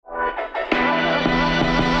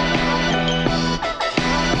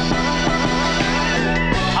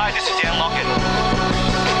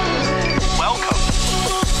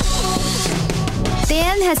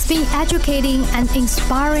has been educating and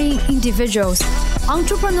inspiring individuals,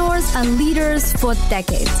 entrepreneurs, and leaders for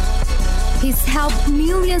decades. He's helped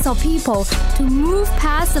millions of people to move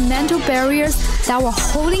past the mental barriers that were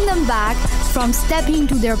holding them back from stepping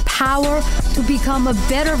into their power to become a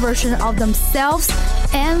better version of themselves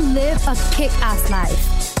and live a kick-ass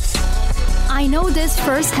life. I know this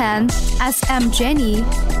firsthand as I'm Jenny,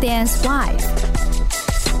 Dan's wife.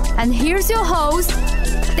 And here's your host,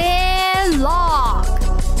 Dan Locke.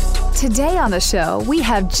 Today on the show, we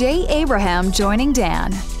have Jay Abraham joining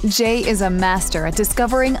Dan. Jay is a master at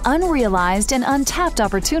discovering unrealized and untapped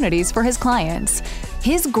opportunities for his clients.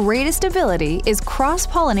 His greatest ability is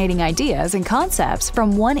cross-pollinating ideas and concepts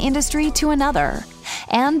from one industry to another.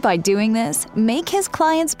 And by doing this, make his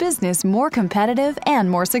clients' business more competitive and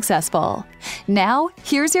more successful. Now,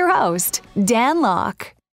 here's your host, Dan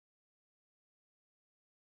Locke.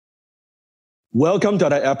 Welcome to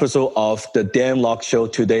another episode of the Dan Locke Show.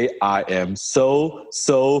 Today, I am so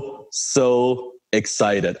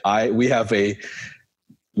excited. We have a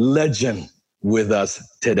legend with us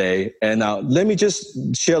today. And now let me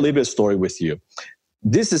just share a little bit of story with you.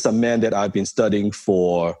 This is a man that I've been studying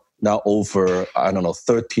for now over,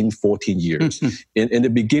 13, 14 years. In the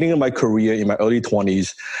beginning of my career, in my early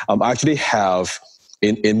 20s, I actually have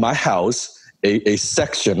in my house, a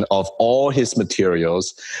section of all his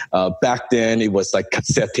materials. Back then, it was like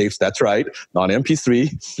cassette tapes. That's right, not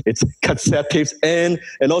MP3. It's cassette tapes and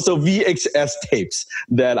also VHS tapes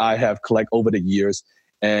that I have collected over the years.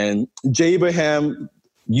 And Jay Abraham,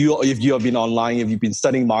 if you have been online, if you've been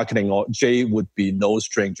studying marketing, Jay would be no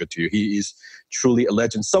stranger to you. He is truly a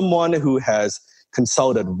legend. Someone who has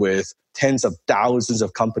consulted with tens of thousands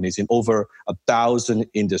of companies in over 1,000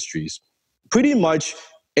 industries. Pretty much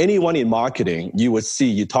anyone in marketing, you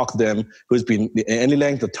talk to them who's been any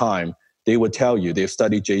length of time, they would tell you they've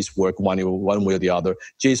studied Jay's work one way or the other.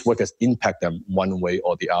 Jay's work has impacted them one way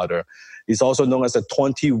or the other. He's also known as a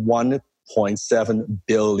 $21.7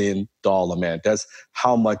 billion man. That's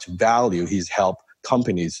how much value he's helped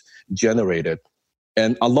companies generated.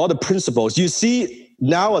 And a lot of principles, you see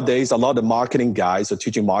nowadays, a lot of marketing guys are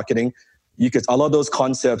teaching marketing. A lot of those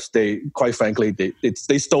concepts, quite frankly,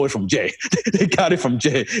 they stole it from Jay. They got it from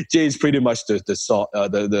Jay. Jay is pretty much the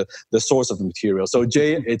source of the material. So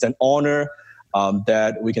Jay, it's an honor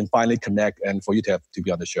that we can finally connect and for you to be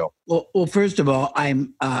on the show. Well, first of all,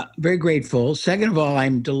 I'm very grateful. Second of all,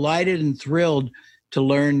 I'm delighted and thrilled to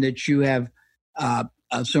learn that you have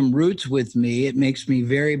some roots with me. It makes me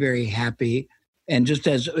very, very happy. And just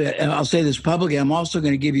as I'll say this publicly, I'm also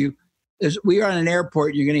going to give you, we are on an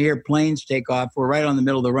airport, you're going to hear planes take off. We're right on the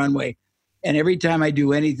middle of the runway. And every time I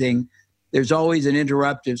do anything, there's always an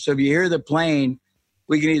interruptive. So if you hear the plane,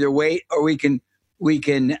 we can either wait or we can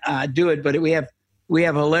do it. But we have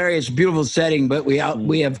hilarious, beautiful setting, but we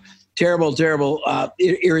have terrible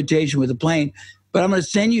irritation with the plane. But I'm going to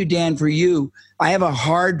send you, Dan, for you. I have a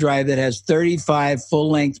hard drive that has 35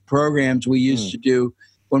 full-length programs we used to do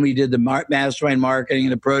when we did the mastermind marketing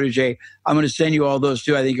and the protege. I'm going to send you all those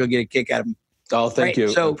too. I think you'll get a kick out of them. Oh, thank you.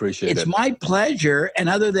 So I appreciate it. It's my pleasure. And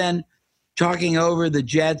other than talking over the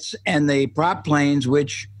jets and the prop planes,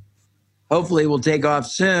 which hopefully will take off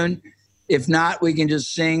soon, if not, we can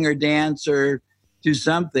just sing or dance or do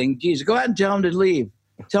something. Geez, go out and tell them to leave.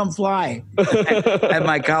 Tell them fly. I have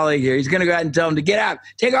my colleague here. He's going to go out and tell them to get out,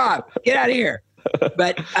 take off, get out of here.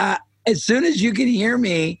 But as soon as you can hear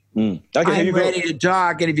me, I'm ready to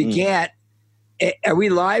talk. And if you can't, are we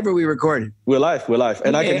live or are we recorded? We're live.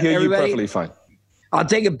 And I can hear you perfectly fine. I'll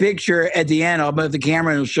take a picture at the end. I'll move the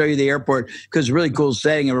camera and I'll show you the airport because it's a really cool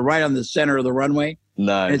setting. And we're right on the center of the runway.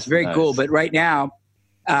 Nice. And it's very cool. But right now,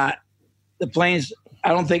 the planes,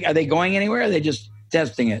 are they going anywhere? Or are they just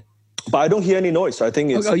testing it? But I don't hear any noise. So I think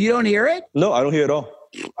it's... Oh, you don't hear it? No, I don't hear it at all.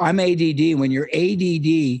 I'm ADD. When you're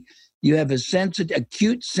ADD, you have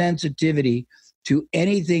acute sensitivity to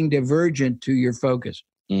anything divergent to your focus.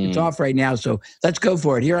 It's off right now, so let's go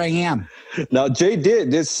for it. Here I am. Now, Jay,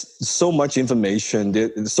 there's so much information,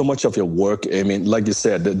 there's so much of your work. I mean, like you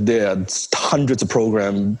said, there are hundreds of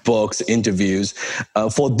programs, books, interviews.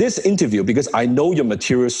 For this interview, because I know your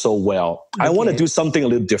material so well, okay, I want to do something a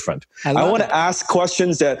little different. I want to ask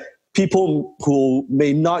questions that people who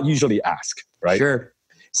may not usually ask, right? Sure.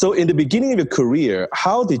 So in the beginning of your career,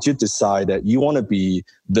 how did you decide that you want to be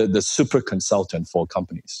the super consultant for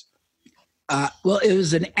companies? Well, it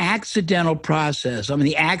was an accidental process. I'm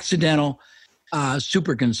the accidental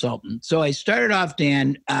super consultant. So I started off,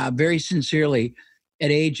 Dan, very sincerely.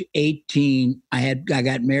 At age 18, I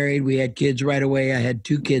got married. We had kids right away. I had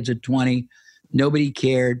 2 kids at 20. Nobody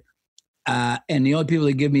cared. And the only people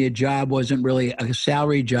that give me a job wasn't really a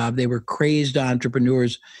salary job. They were crazed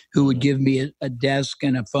entrepreneurs who would give me a desk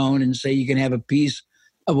and a phone and say, you can have a piece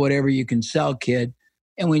of whatever you can sell, kid.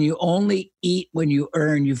 And when you only eat when you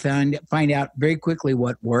earn, you find out very quickly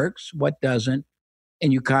what works, what doesn't,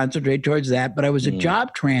 and you concentrate towards that. But I was a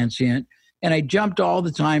job transient, and I jumped all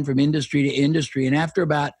the time from industry to industry. And after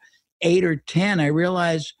about 8 or 10, I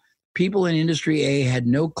realized people in industry A had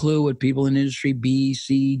no clue what people in industry B,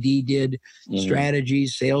 C, D did.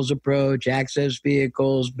 Strategies, sales approach, access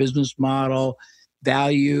vehicles, business model,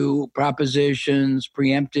 value propositions,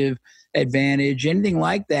 preemptive advantage, anything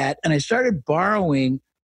like that. And I started borrowing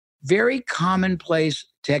very commonplace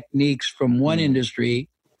techniques from one industry,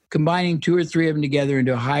 combining 2 or 3 of them together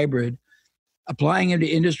into a hybrid, applying them to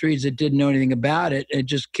industries that didn't know anything about it, and it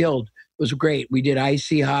just killed. It was great. We did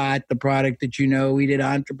Icy Hot, the product that you know. We did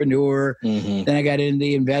Entrepreneur. Then I got into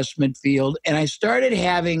the investment field, and I started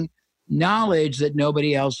having knowledge that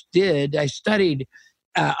nobody else did. I studied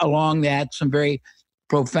along that some very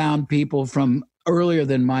profound people from earlier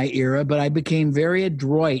than my era, but I became very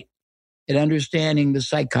adroit at understanding the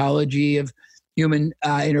psychology of human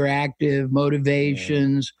interactive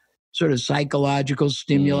motivations, sort of psychological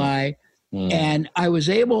stimuli. And I was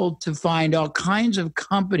able to find all kinds of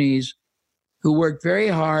companies who worked very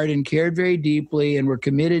hard and cared very deeply and were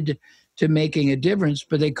committed to making a difference,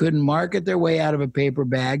 but they couldn't market their way out of a paper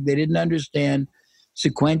bag. They didn't understand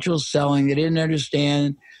sequential selling. They didn't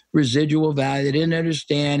understand residual value. They didn't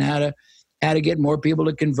understand how to get more people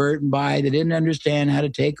to convert and buy. They didn't understand how to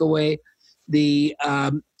take away the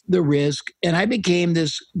risk. And I became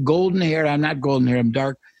this golden-haired, I'm not golden-haired, I'm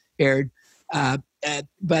dark-haired,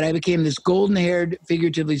 but I became this golden-haired,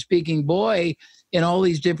 figuratively speaking, boy in all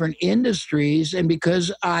these different industries. And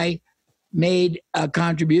because I made a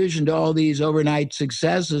contribution to all these overnight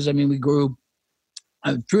successes, I mean, we grew,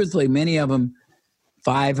 truthfully, many of them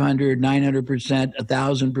 500, 900%,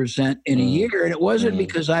 1,000% in a year. And it wasn't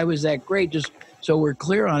because I was that great, just so we're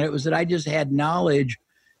clear on it, it was that I just had knowledge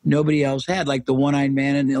nobody else had, like the one-eyed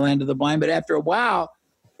man in the land of the blind. But after a while,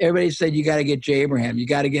 everybody said, you got to get Jay Abraham. You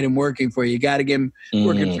got to get him working for you. You got to get him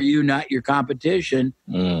working for you, not your competition.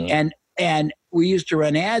 And we used to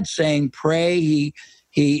run ads saying, pray he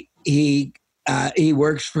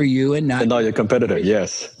works for you and not your competitor.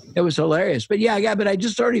 Yes. It was hilarious. But but I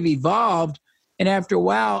just sort of evolved. And after a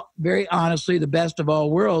while, very honestly, the best of all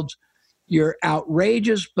worlds, your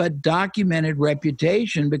outrageous but documented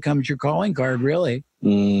reputation becomes your calling card, really.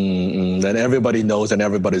 That everybody knows and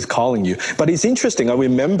everybody's calling you. But it's interesting. I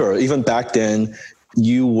remember even back then,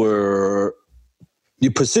 you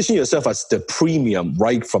position yourself as the premium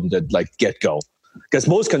right from the get-go. Because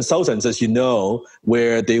most consultants, as you know,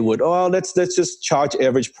 where they would, let's just charge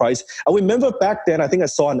average price. I remember back then, I think I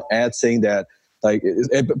saw an ad saying that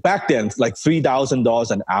back then,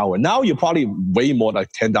 $3,000 an hour. Now you're probably way more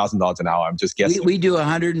like $10,000 an hour. I'm just guessing. We do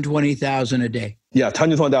 $120,000 a day. Yeah,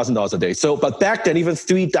 $120,000 a day. So, but back then, even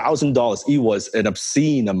 $3,000, it was an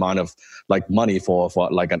obscene amount of money for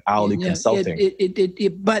an hourly consulting.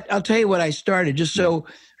 But I'll tell you what I started. Just so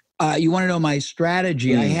you want to know my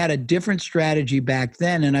strategy. I had a different strategy back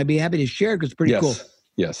then, and I'd be happy to share it because it's pretty cool.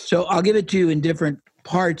 Yes. So I'll give it to you in different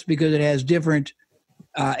parts because it has different.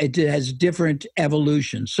 It has different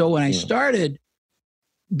evolution. So when I started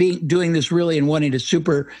doing this really and wanting to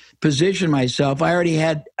superposition myself, I already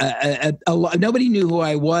had a lot. Nobody knew who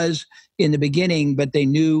I was in the beginning, but they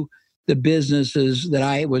knew the businesses that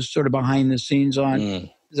I was sort of behind the scenes on.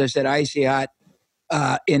 As I said, Icy Hot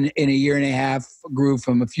in a year and a half grew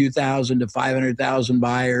from a few thousand to 500,000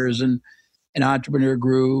 buyers, and an Entrepreneur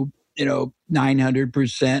grew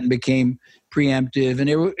 900% and became preemptive, and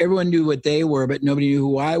everyone knew what they were, but nobody knew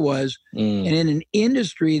who I was. And in an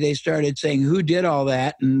industry, they started saying, who did all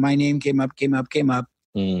that? And my name came up.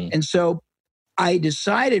 And so I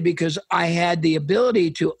decided, because I had the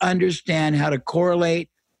ability to understand how to correlate,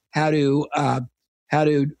 how to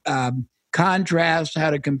contrast, how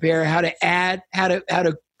to compare, how to add, how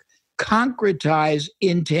to concretize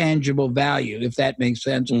intangible value, if that makes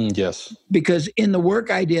sense. Yes. Because in the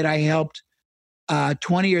work I did, I helped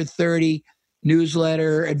 20 or 30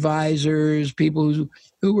 newsletter advisors, people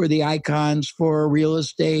who were the icons for real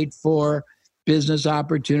estate, for business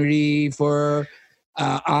opportunity, for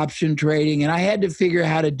option trading. And I had to figure out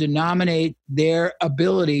how to denominate their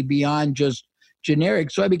ability beyond just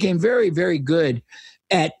generic. So I became very, very good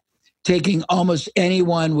at taking almost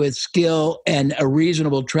anyone with skill and a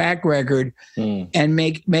reasonable track record and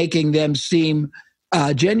making them seem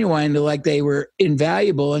genuine, like they were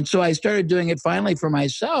invaluable. And so I started doing it finally for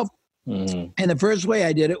myself. Mm. And the first way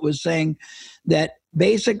I did it was saying that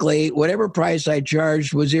basically whatever price I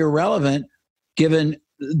charged was irrelevant given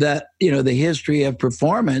the history of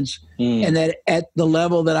performance, and that at the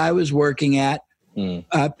level that I was working at,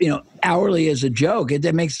 hourly as a joke,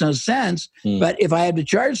 that makes no sense. But if I had to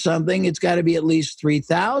charge something, it's got to be at least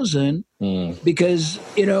 $3,000 because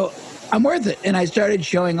I'm worth it. And I started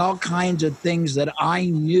showing all kinds of things that I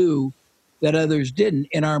knew that others didn't.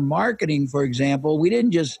 In our marketing, for example, we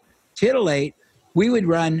didn't just titillate. We would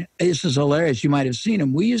run, this is hilarious, you might have seen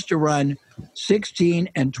them. We used to run 16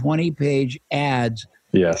 and 20-page ads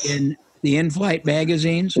in the in-flight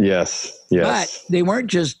magazines. Yes. But they weren't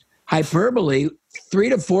just hyperbole. 3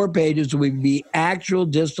 to 4 pages would be actual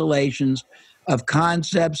distillations of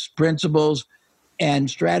concepts, principles, and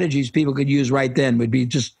strategies people could use right then, would be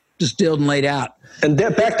just distilled and laid out. And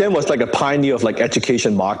that back then was like a pioneer of like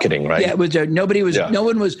education marketing, right? Yeah, it was.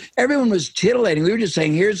 Everyone was titillating. We were just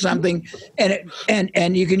saying, here's something,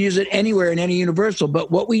 and you can use it anywhere in any universal.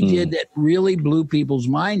 But what we did that really blew people's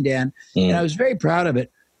mind, Dan, and I was very proud of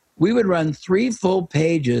it. We would run 3 full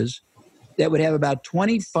pages that would have about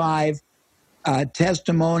 25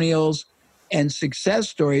 testimonials and success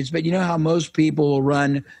stories. But you know how most people will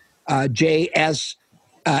run JS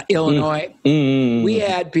Illinois? We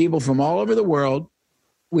had people from all over the world.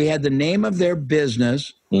 We had the name of their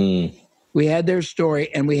business. We had their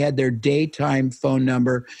story, and we had their daytime phone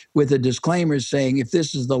number with a disclaimer saying, if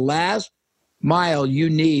this is the last mile you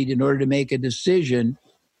need in order to make a decision,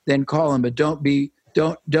 then call them. But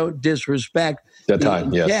don't disrespect the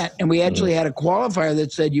time. Yes. And we actually had a qualifier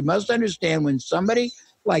that said, you must understand when somebody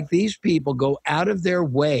like these people go out of their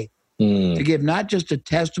way to give not just a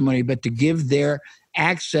testimony, but to give their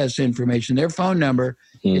access information, their phone number.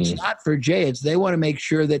 It's not for Jay. They want to make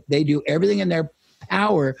sure that they do everything in their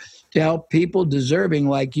power to help people deserving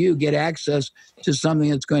like you get access to something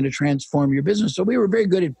that's going to transform your business. So we were very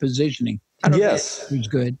good at positioning. I don't know if it was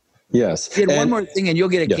good. Yes. Did one more thing, and you'll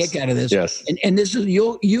get a kick out of this. Yes. And this is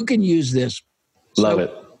you can use this. Love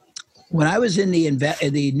it. When I was in the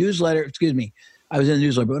newsletter, I was in the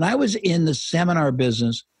newsletter, but when I was in the seminar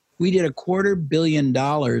business, we did $250 million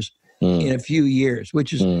in a few years,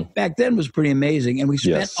 which is back then was pretty amazing. And we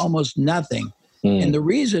spent almost nothing. And the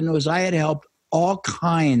reason was I had helped all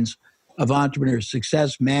kinds of entrepreneurs,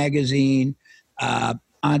 Success Magazine,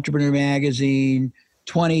 Entrepreneur Magazine,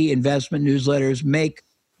 20 investment newsletters, make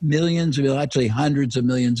millions of, actually hundreds of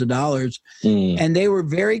millions of dollars. And they were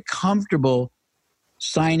very comfortable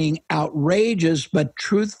signing outrageous but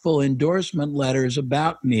truthful endorsement letters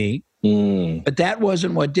about me. But that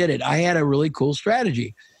wasn't what did it. I had a really cool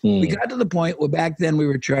strategy. We got to the point where back then we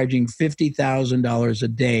were charging $50,000 a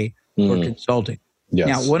day for consulting. Yes.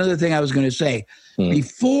 Now, one other thing I was going to say,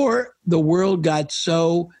 before the world got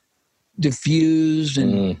so diffused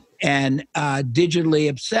and digitally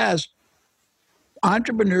obsessed,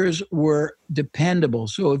 entrepreneurs were dependable.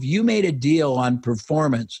 So if you made a deal on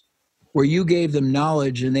performance where you gave them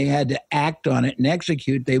knowledge and they had to act on it and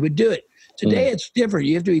execute, they would do it. Today, it's different.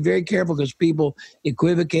 You have to be very careful because people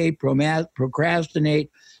equivocate, procrastinate,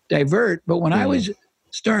 divert. But when I was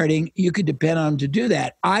starting, you could depend on them to do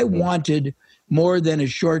that. I wanted more than a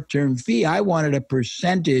short-term fee. I wanted a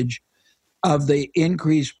percentage of the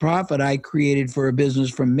increased profit I created for a business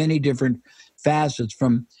from many different facets,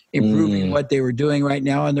 from improving what they were doing right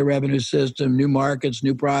now in the revenue system, new markets,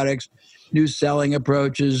 new products, new selling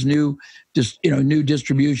approaches, new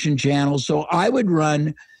distribution channels. So I would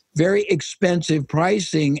run very expensive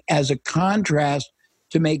pricing as a contrast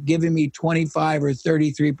to make giving me 25 or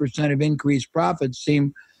 33% of increased profits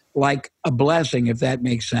seem like a blessing, if that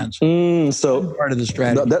makes sense. So part of the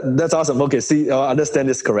strategy. That's awesome. Okay, see, I understand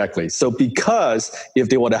this correctly. So because if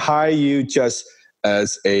they want to hire you just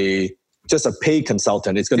as a paid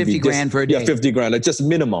consultant, it's going to be $50,000 for a day. Yeah, $50,000, like just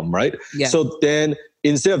minimum, right? Yeah. So then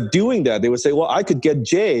instead of doing that, they would say, well, I could get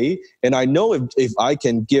Jay, and I know if I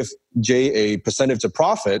can give Jay a percentage of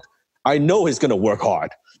profit, I know he's going to work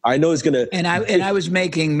hard. I know he's going to. And I was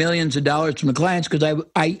making millions of dollars from the clients because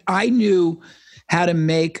I knew how to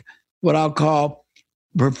make what I'll call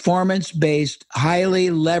performance-based, highly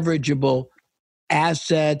leverageable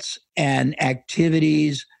assets and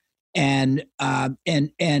activities and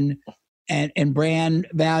brand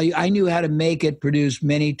value. I knew how to make it produce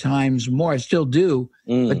many times more. I still do,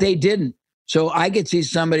 but they didn't. So I could see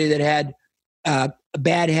somebody that had a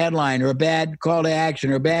bad headline or a bad call to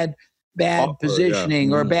action or bad offer,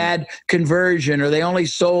 positioning or bad conversion, or they only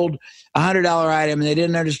sold $100 item and they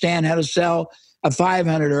didn't understand how to sell a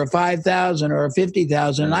 $500 or a $5,000 or a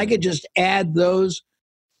 $50,000. And I could just add those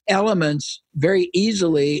elements very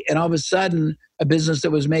easily. And all of a sudden, a business that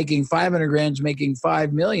was making $500,000 is making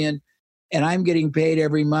 $5 million. and I'm getting paid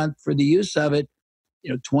every month for the use of it,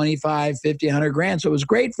 25, 50, 100 grand. So it was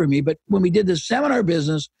great for me. But when we did the seminar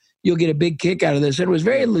business, you'll get a big kick out of this. And it was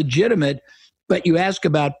very legitimate, but you ask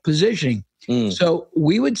about positioning. So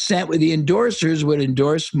we would the endorsers would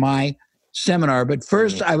endorse my seminar, but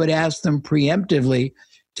first I would ask them preemptively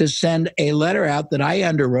to send a letter out that I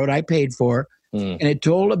underwrote, I paid for, and it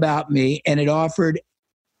told about me, and it offered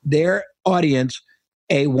their audience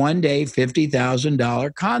a one-day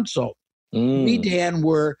 $50,000 consult. We, Dan,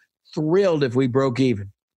 were thrilled if we broke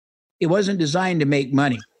even. It wasn't designed to make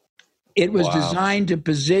money. It was designed to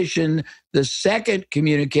position the second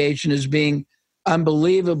communication as being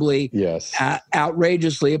unbelievably,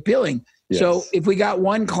 outrageously appealing. Yes. So if we got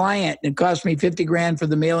one client and it cost me 50 grand for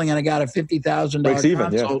the mailing and I got a $50,000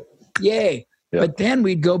 consult, yay. Yeah. But then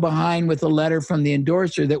we'd go behind with a letter from the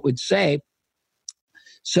endorser that would say,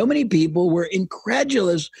 so many people were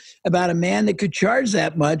incredulous about a man that could charge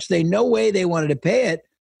that much. They no way they wanted to pay it,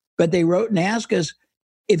 but they wrote and asked us,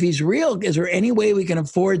 if he's real, is there any way we can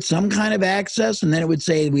afford some kind of access? And then it would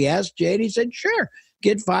say, we asked Jay, and he said, sure,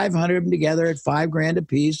 get 500 of them together at $5,000 a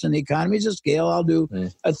piece. And the economies of scale, I'll do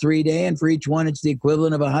a 3-day. And for each one, it's the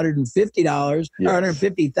equivalent of $150 or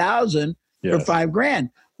 $150,000 for $5,000.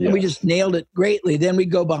 And we just nailed it greatly. Then we'd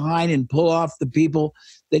go behind and pull off the people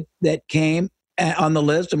that came on the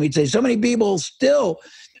list. And we'd say, so many people still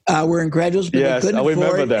were incredulous, but they couldn't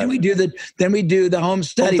afford it. And then we do the home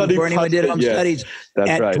study before anyone did home studies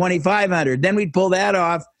at $2,500. Then we'd pull that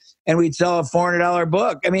off and we'd sell a $400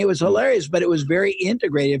 book. I mean, it was hilarious, but it was very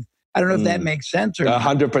integrative. I don't know if that makes sense or not.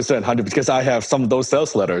 100%, because I have some of those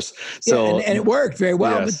sales letters. So and it worked very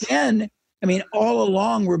well. Yes. But then, I mean, all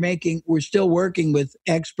along we're still working with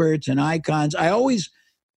experts and icons. I always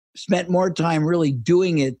spent more time really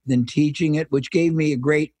doing it than teaching it, which gave me a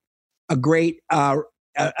great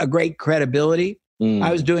credibility.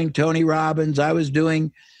 I was doing Tony Robbins. I was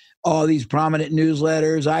doing all these prominent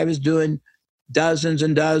newsletters. I was doing dozens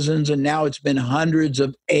and dozens, and now it's been hundreds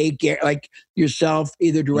of like yourself,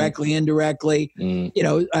 either directly, indirectly.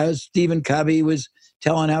 Stephen Covey was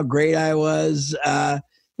telling how great I was.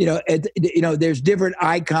 There's different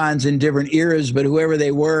icons in different eras, but whoever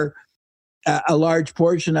they were, a large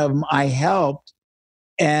portion of them I helped,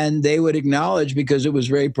 and they would acknowledge because it was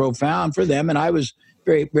very profound for them, and I was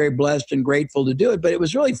very, very blessed and grateful to do it. But it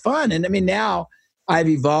was really fun, and I mean, now I've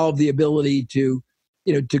evolved the ability to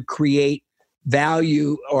create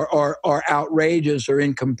value or outrageous or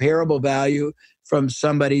incomparable value from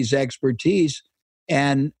somebody's expertise.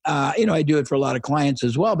 And, I do it for a lot of clients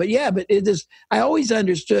as well. But I always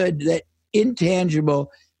understood that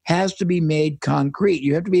intangible has to be made concrete.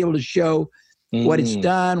 You have to be able to show what it's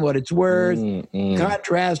done, what it's worth,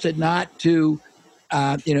 contrast it not to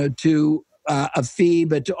a fee,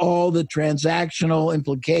 but to all the transactional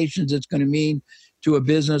implications it's going to mean to a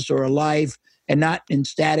business or a life, and not in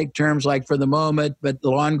static terms like for the moment, but the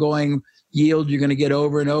ongoing yield you're going to get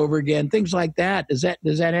over and over again, things like that. Does that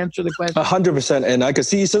answer the question? 100%. And I can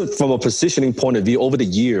see, so from a positioning point of view, over the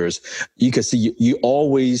years, you can see you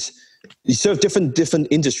serve different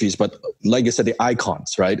industries, but like you said, the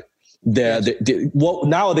icons, right?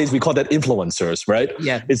 Nowadays we call that influencers, right?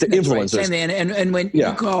 Yeah, it's the influencers. Right. And when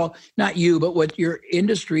you call, not you, but what your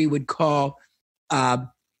industry would call,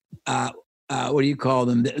 what do you call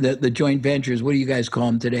them? The joint ventures. What do you guys call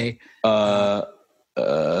them today?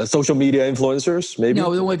 Social media influencers, maybe?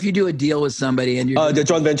 No, if you do a deal with somebody and you're the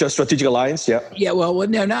joint venture strategic alliance, Yeah, well,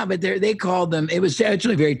 no, not, but they called them, it was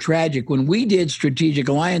actually very tragic. When we did strategic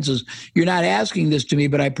alliances, you're not asking this to me,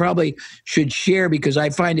 but I probably should share because I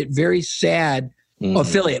find it very sad.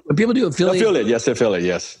 Affiliate. When people do affiliate,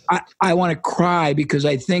 yes. I want to cry because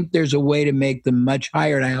I think there's a way to make them much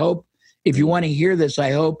higher. And I hope, if you want to hear this,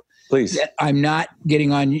 I hope please. I'm not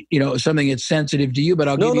getting on, something that's sensitive to you, but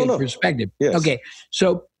I'll give you a perspective. Yes. Okay.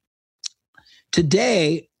 So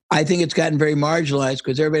today, I think it's gotten very marginalized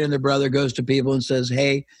because everybody and their brother goes to people and says,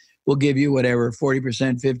 hey, we'll give you whatever,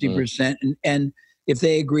 40%, 50%. And if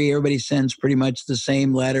they agree, everybody sends pretty much the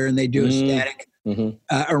same letter and they do a static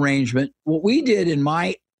arrangement. What we did in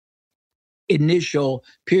my initial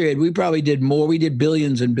period, we probably did more. We did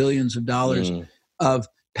billions and billions of dollars of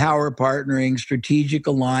power partnering, strategic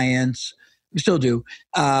alliance. We still do.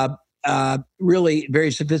 Really very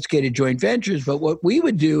sophisticated joint ventures. But what we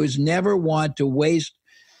would do is never want to waste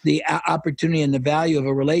the opportunity and the value of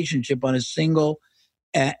a relationship on a single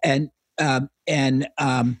and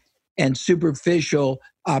superficial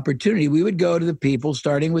opportunity. We would go to the people,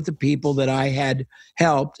 starting with the people that I had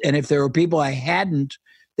helped. And if there were people I hadn't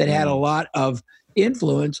that had a lot of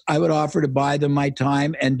influence, I would offer to buy them my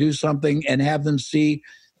time and do something and have them see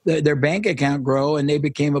their bank account grow, and they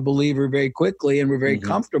became a believer very quickly and were very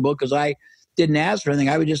comfortable because I didn't ask for anything.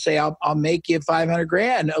 I would just say, I'll make you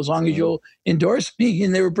 $500,000 as long as you'll endorse me.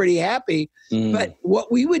 And they were pretty happy. But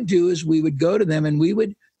what we would do is we would go to them and we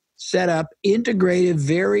would set up integrated,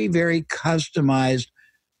 very, very customized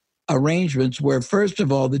arrangements where, first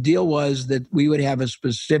of all, the deal was that we would have a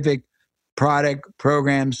specific product,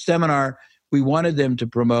 program, seminar we wanted them to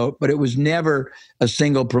promote, but it was never a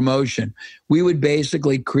single promotion. We would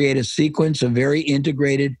basically create a sequence of very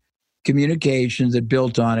integrated communications that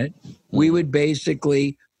built on it. We would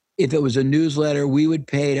basically, if it was a newsletter, we would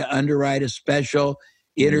pay to underwrite a special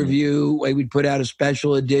interview. We would put out a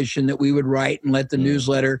special edition that we would write and let the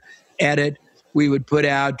newsletter edit. We would put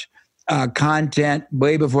out content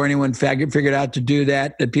way before anyone figured out to do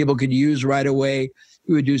that people could use right away.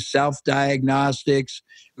 We would do self-diagnostics.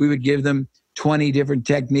 We would give them 20 different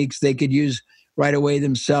techniques they could use right away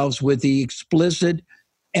themselves with the explicit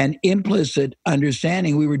and implicit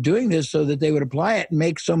understanding. We were doing this so that they would apply it and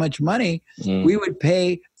make so much money. We would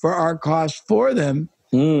pay for our costs for them.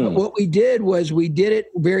 But what we did was we did it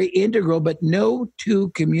very integral, but no two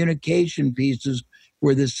communication pieces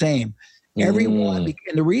were the same. Everyone,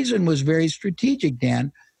 and the reason was very strategic,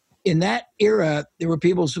 Dan. In that era, there were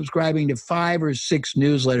people subscribing to 5 or 6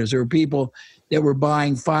 newsletters. There were people that were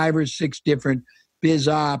buying 5 or 6 different biz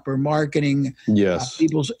op or marketing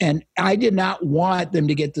people's. And I did not want them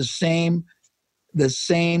to get the same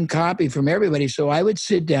copy from everybody. So I would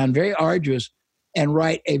sit down, very arduous, and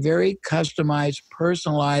write a very customized,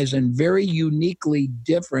 personalized, and very uniquely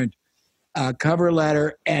different cover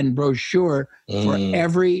letter and brochure for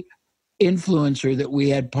every influencer that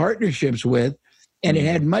we had partnerships with. And it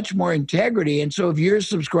had much more integrity. And so if you're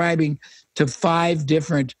subscribing to 5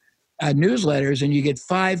 different newsletters and you get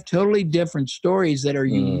 5 totally different stories that are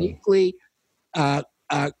uniquely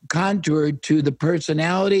contoured to the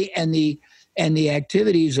personality and the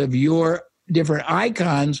activities of your different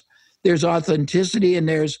icons, there's authenticity and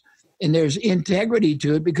there's integrity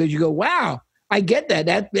to it, because you go, wow, I get that.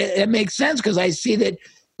 That makes sense, because I see that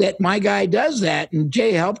my guy does that and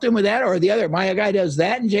Jay helped him with that, or the other, my guy does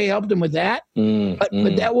that and Jay helped him with that. But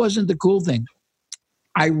that wasn't the cool thing.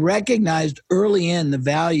 I recognized early in the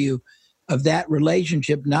value of that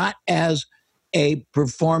relationship, not as a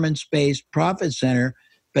performance-based profit center,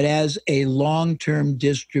 but as a long-term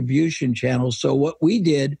distribution channel. So what we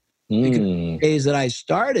did, because the days that I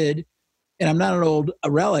started, and I'm not an old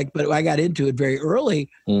relic, but I got into it very early.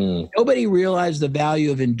 Nobody realized the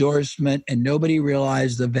value of endorsement, and nobody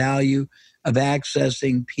realized the value of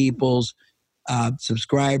accessing people's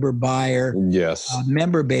subscriber, buyer,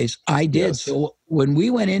 member base. I did. So when we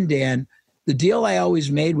went in, Dan, the deal I always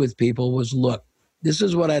made with people was, look, this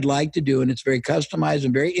is what I'd like to do. And it's very customized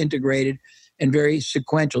and very integrated and very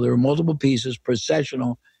sequential. There were multiple pieces,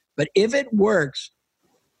 processional. But if it works,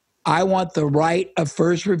 I want the right of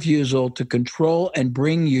first refusal to control and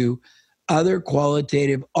bring you other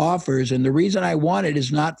qualitative offers. And the reason I want it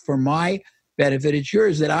is not for my benefit, it's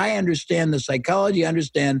yours, that I understand the psychology,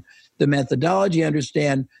 understand the methodology,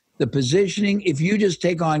 understand the positioning. If you just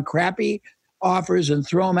take on crappy offers and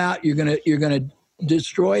throw them out, you're gonna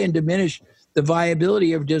destroy and diminish the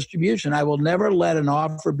viability of distribution. I will never let an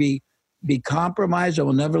offer be compromised. I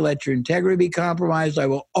will never let your integrity be compromised. I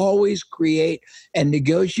will always create and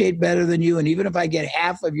negotiate better than you. And even if I get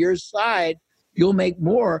half of your side, you'll make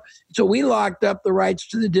more. So we locked up the rights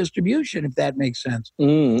to the distribution, if that makes sense.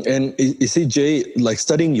 And you see, Jay, like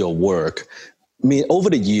studying your work, I mean, over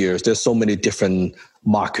the years, there's so many different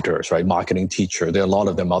marketers, right? Marketing teacher. There are a lot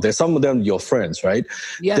of them out there. Some of them your friends, right?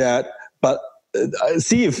 Yes. But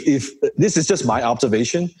see, if this is just my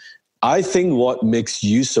observation, I think what makes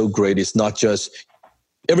you so great is not just,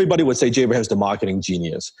 everybody would say Jay Abraham's the marketing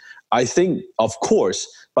genius. I think, of course,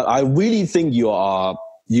 but I really think you are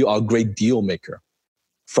a great deal maker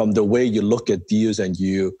from the way you look at deals and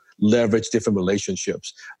you leverage different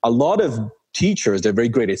relationships. A lot of teachers, they're very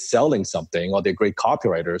great at selling something, or they're great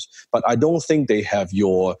copywriters, but I don't think they have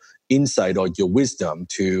your insight or your wisdom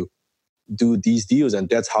to do these deals. And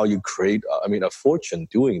that's how you create, a fortune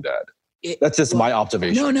doing that. That's just my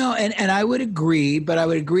observation. No, and I would agree, but I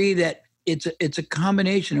would agree that it's a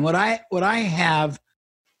combination. What I have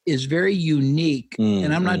is very unique,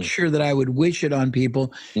 and I'm not sure that I would wish it on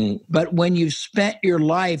people. But when you've spent your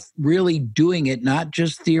life really doing it, not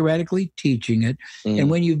just theoretically teaching it,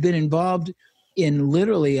 and when you've been involved in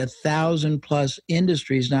literally 1,000+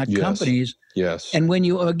 industries, not companies. Yes. And when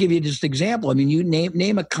I'll give you just an example. I mean, you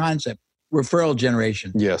name a concept. Referral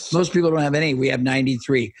generation. Yes. Most people don't have any. We have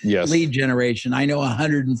 93. Yes. Lead generation. I know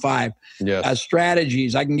 105. Yes.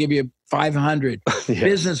 Strategies. I can give you 500. Yes.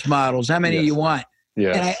 Business models. How many do you want?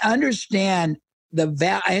 Yes. And I understand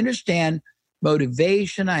I understand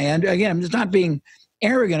motivation. Again, I'm just not being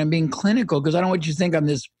arrogant. I'm being clinical because I don't want you to think I'm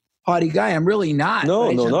this haughty guy. I'm really not.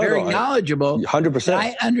 I'm very knowledgeable. 100%.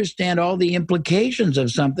 I understand all the implications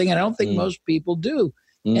of something, and I don't think most people do.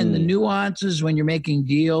 And the nuances when you're making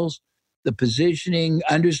deals, the positioning,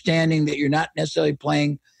 understanding that you're not necessarily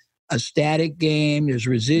playing a static game, there's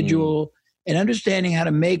residual, and understanding how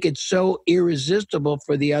to make it so irresistible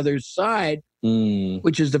for the other side,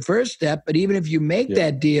 which is the first step. But even if you make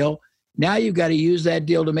that deal, now you've got to use that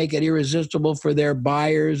deal to make it irresistible for their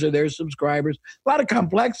buyers or their subscribers. A lot of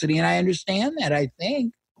complexity, and I understand that, I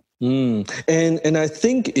think. And I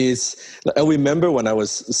think I remember when I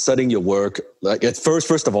was studying your work, like at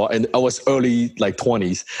first of all, and I was early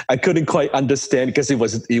 20s, I couldn't quite understand because it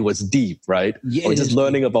was deep, right? Yeah, I was just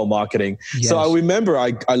learning about marketing. Yes. So I remember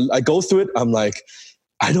I go through it. I'm like,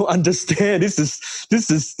 I don't understand. This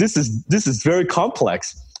is very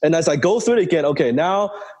complex. And as I go through it again, okay,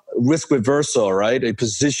 now risk reversal, right? A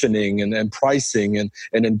positioning and pricing and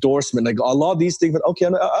endorsement, like a lot of these things. But okay,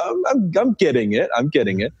 I'm getting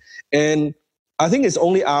it. And I think it's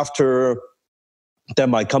only after that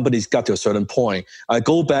my companies got to a certain point, I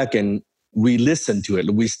go back and re-listen to it,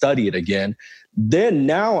 re-study it again. Then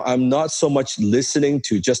now I'm not so much listening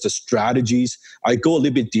to just the strategies. I go a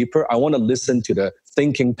little bit deeper. I want to listen to the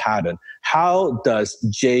thinking pattern. How does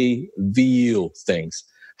Jay view things?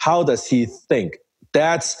 How does he think?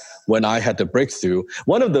 That's when I had the breakthrough.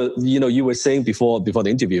 One of the, you were saying before the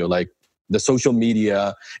interview, like the social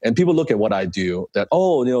media, and people look at what I do, that,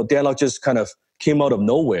 Dan Lok just kind of came out of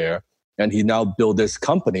nowhere and he now built this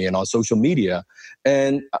company and on social media.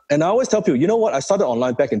 And I always tell people, you know what? I started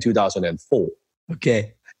online back in 2004.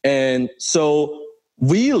 Okay. And so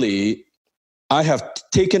really, I have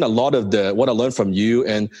taken a lot of what I learned from you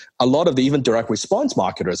and a lot of the even direct response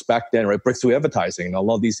marketers back then, right? Breakthrough advertising and a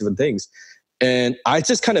lot of these different things. And I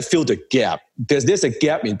just kind of feel the gap. There's a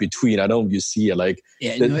gap in between. I don't know if you see it. Like,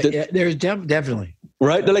 there's definitely.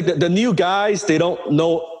 Right? They're like the new guys, they don't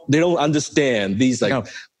know, they don't understand these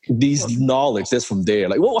these knowledge that's from there.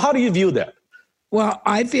 Like, well, how do you view that? Well,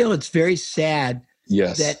 I feel it's very sad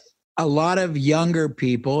that a lot of younger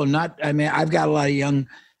people, I've got a lot of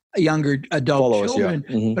younger adult followers,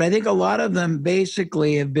 children, but I think a lot of them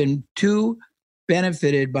basically have been too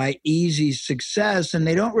benefited by easy success, and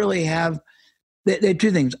they don't really have. There are two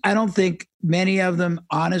things. I don't think many of them,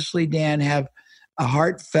 honestly, Dan, have a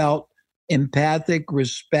heartfelt, empathic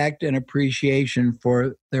respect and appreciation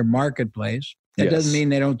for their marketplace. That doesn't mean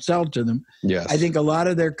they don't sell to them. Yes. I think a lot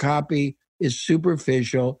of their copy is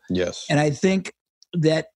superficial. Yes. And I think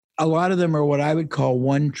that a lot of them are what I would call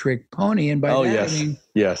one-trick pony. And by that, I mean,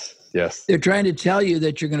 yes. They're trying to tell you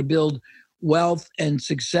that you're going to build wealth and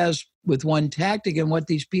success with one tactic. And what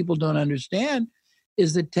these people don't understand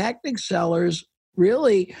is that tactic sellers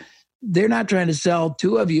really, they're not trying to sell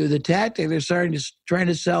two of you the tactic. They're trying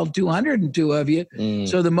to sell 202 of you.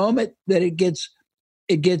 So the moment that it gets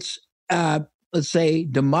let's say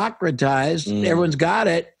democratized, everyone's got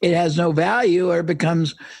it, it has no value, or it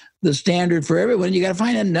becomes the standard for everyone. You got to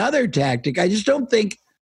find another tactic. I just don't think,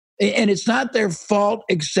 and it's not their fault,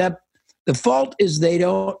 except the fault is they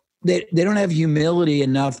don't have humility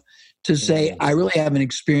enough to say, I really haven't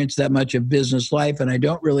experienced that much of business life, and I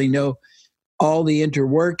don't really know all the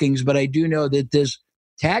interworkings, but I do know that this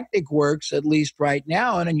tactic works, at least right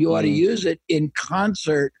now, and you ought to use it in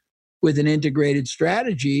concert with an integrated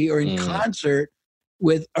strategy, or in concert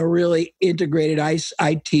with a really integrated. I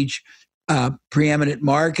teach preeminent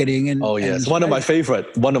marketing, and one of my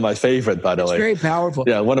favorite, by the way. It's very powerful.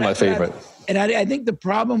 Yeah, one of my favorite. And I think the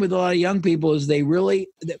problem with a lot of young people is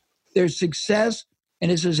their success, and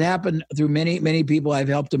this has happened through many people I've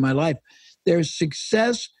helped in my life. Their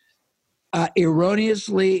success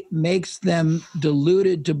erroneously makes them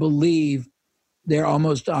deluded to believe they're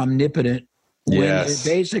almost omnipotent. When they're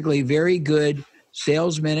basically very good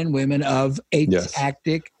salesmen and women of a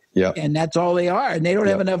tactic, and that's all they are. And they don't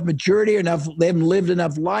have enough maturity, they haven't lived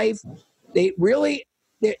enough life. They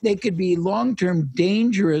could be long-term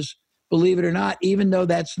dangerous, believe it or not, even though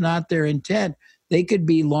that's not their intent. They could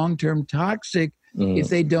be long-term toxic if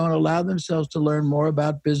they don't allow themselves to learn more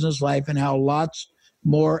about business life and how lots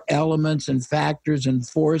more elements and factors and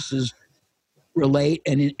forces relate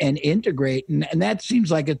and integrate. And that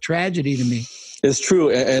seems like a tragedy to me. It's true.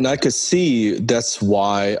 And I could see that's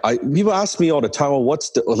why people ask me all the time, well, what's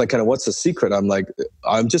the secret? I'm like,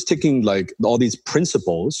 I'm just taking like all these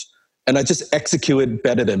principles And I just execute it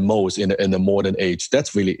better than most in the modern age.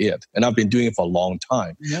 That's really it. And I've been doing it for a long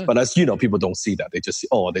time. Yeah. But as you know, people don't see that. They just see,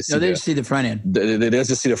 they see the front end. They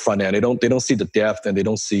just see the front end. They don't see the depth, and they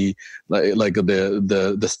don't see like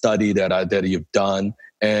the study that you've done.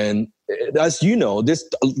 And as you know, this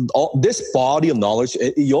body of knowledge,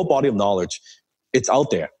 your body of knowledge, it's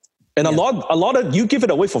out there. And a lot of you give it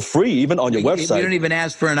away for free, even on your website. You don't even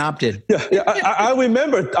ask for an opt-in. Yeah. I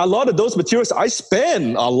remember a lot of those materials. I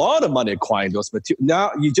spend a lot of money acquiring those materials.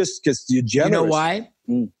 Now because you're generous. You know why?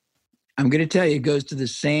 I'm going to tell you. It goes to the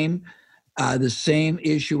same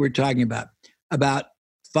issue we're talking about. About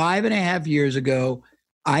 5.5 years ago,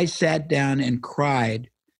 I sat down and cried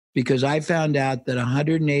because I found out that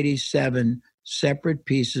 187 separate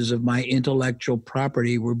pieces of my intellectual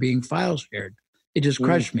property were being file shared. It just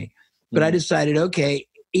crushed me. But I decided, okay,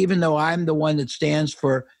 even though I'm the one that stands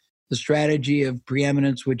for the strategy of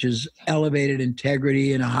preeminence, which is elevated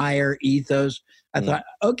integrity and a higher ethos, I thought,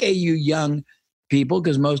 okay, you young people,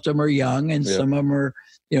 because most of them are young, and some of them are,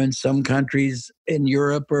 in some countries in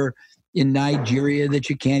Europe or in Nigeria that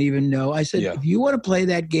you can't even know. I said, if you want to play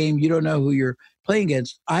that game, you don't know who you're playing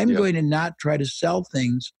against. I'm going to not try to sell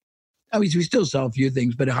things. I mean, we still sell a few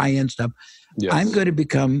things, but high-end stuff. Yes. I'm going to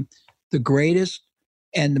become the greatest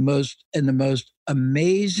and the most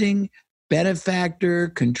amazing benefactor,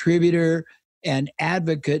 contributor, and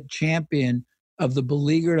advocate champion of the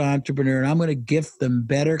beleaguered entrepreneur. And I'm going to gift them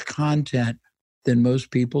better content than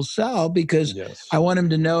most people sell, because I want them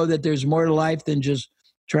to know that there's more to life than just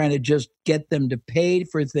trying to just get them to pay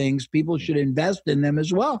for things. People should invest in them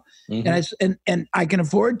as well. And I can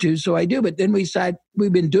afford to, so I do. But then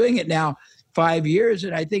we've been doing it now 5 years,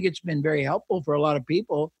 and I think it's been very helpful for a lot of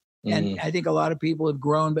people. And I think a lot of people have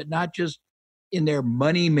grown, but not just in their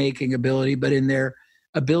money-making ability, but in their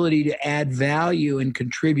ability to add value and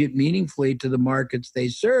contribute meaningfully to the markets they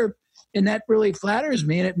serve. And that really flatters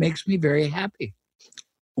me, and it makes me very happy.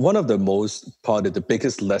 One of the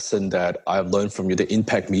biggest lesson that I've learned from you that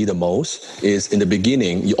impact me the most is in the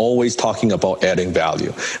beginning, you're always talking about adding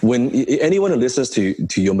value. When anyone who listens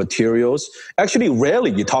to your materials, actually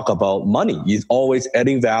rarely you talk about money. You're always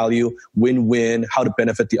adding value, win-win, how to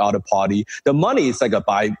benefit the other party. The money is like a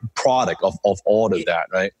byproduct of all of that,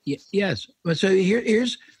 right? Yes. So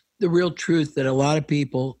here's the real truth that a lot of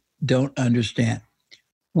people don't understand.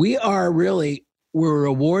 We're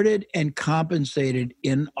rewarded and compensated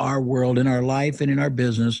in our world, in our life, and in our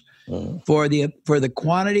business for the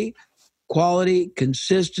quantity, quality,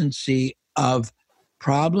 consistency of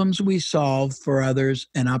problems we solve for others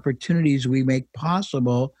and opportunities we make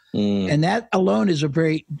possible. And that alone is a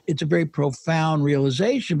very profound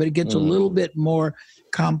realization, but it gets a little bit more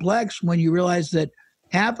complex when you realize that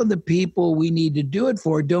half of the people we need to do it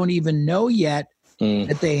for don't even know yet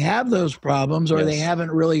that they have those problems, or they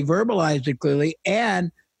haven't really verbalized it clearly,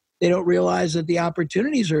 and they don't realize that the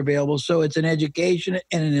opportunities are available. So it's an education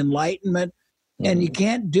and an enlightenment, and you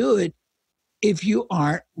can't do it if you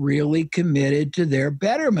aren't really committed to their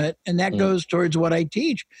betterment. And that goes towards what I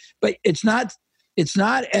teach. But it's not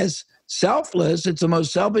as selfless. It's the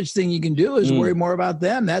most selfish thing you can do is worry more about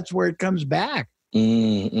them. That's where it comes back.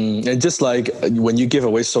 And just like when you give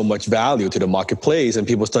away so much value to the marketplace and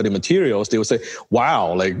people study materials, they will say,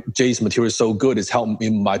 wow, like Jay's material is so good. It's helped me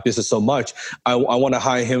in my business so much. I want to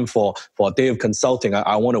hire him for a day of consulting.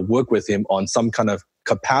 I want to work with him on some kind of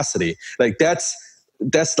capacity. Like that's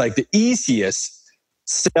like the easiest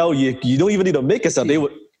sell. You don't even need to make a sell.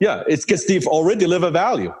 It's because they've already delivered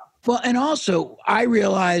value. Well, and also I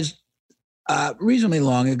realized reasonably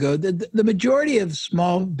long ago that the majority of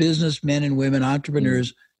small businessmen and women,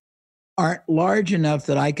 entrepreneurs, aren't large enough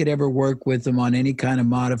that I could ever work with them on any kind of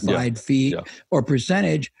modified fee or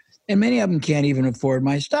percentage. And many of them can't even afford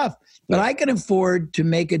my stuff. But I can afford to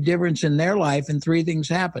make a difference in their life, and three things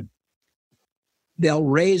happen. They'll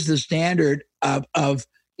raise the standard of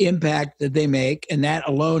impact that they make, and that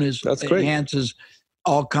alone enhances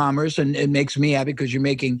all commerce, and it makes me happy because you're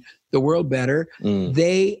making the world better.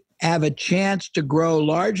 They have a chance to grow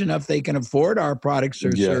large enough they can afford our products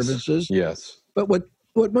or services. Yes. But what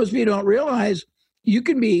most people don't realize, you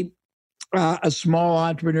can be a small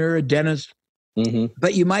entrepreneur, a dentist,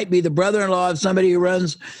 but you might be the brother-in-law of somebody who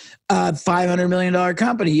runs a $500 million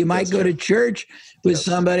company. You might go to church with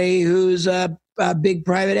somebody who's a big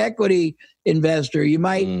private equity investor. You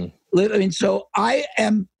might live. I mean, so I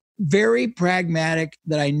am very pragmatic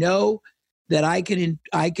that I know that I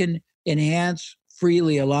can enhance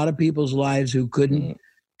freely a lot of people's lives who couldn't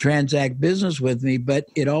transact business with me, but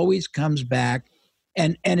it always comes back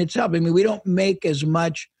and it's helping me. We don't make as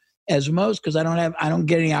much as most because I don't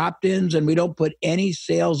get any opt-ins, and we don't put any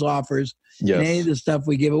sales offers in any of the stuff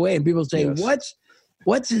we give away. And people say,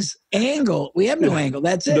 what's his angle? We have no angle.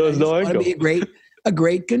 That's it. There's no I angle. want to be a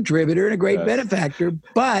great contributor and a great benefactor.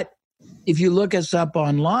 But if you look us up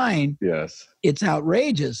online, it's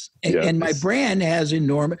outrageous. And my brand has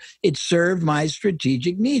it served my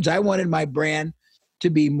strategic needs. I wanted my brand to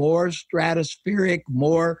be more stratospheric,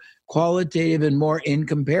 more qualitative, and more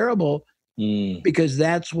incomparable because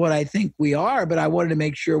that's what I think we are. But I wanted to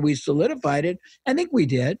make sure we solidified it. I think we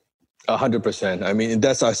did. 100%. I mean,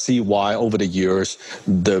 I see why over the years,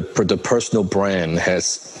 the personal brand has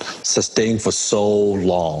sustained for so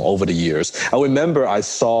long over the years. I remember I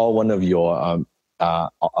saw one of your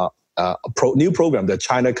new program, the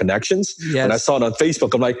China Connections. Yes. And I saw it on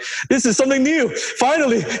Facebook. I'm like, this is something new.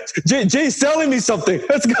 Finally, Jay's selling me something.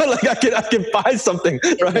 Let's go. Like I can buy something,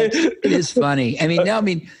 right? It is funny. I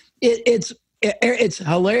mean, it's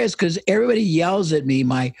hilarious because everybody yells at me.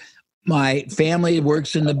 My family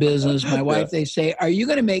works in the business. My wife, they say, are you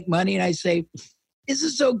going to make money? And I say, this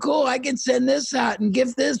is so cool. I can send this out and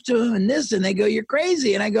give this to them and this. And they go, you're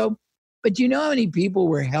crazy. And I go, but you know how many people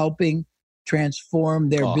we're helping transform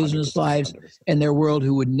their business lives 100%. And their world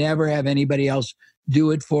who would never have anybody else do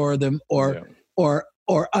it for them or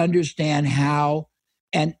understand how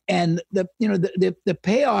and the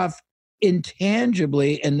payoff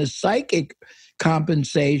intangibly and the psychic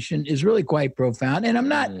compensation is really quite profound. And I'm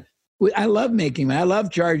not I love making money. I love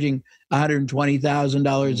charging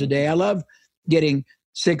 $120,000 a day. I love getting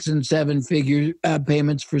 6 and 7 figure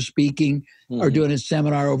payments for speaking or doing a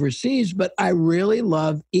seminar overseas. But I really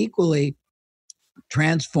love equally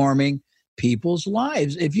transforming people's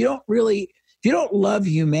lives. If you don't love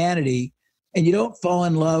humanity and you don't fall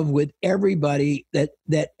in love with everybody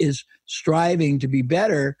that is striving to be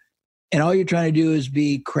better, and all you're trying to do is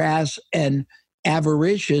be crass and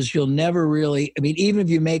avaricious, you'll never really, even if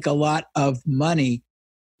you make a lot of money,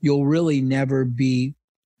 you'll really never be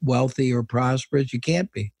wealthy or prosperous. You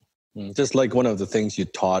can't be. Just like one of the things you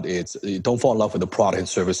taught is you don't fall in love with the product and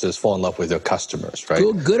services, fall in love with your customers, right?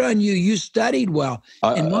 Good on you. You studied well.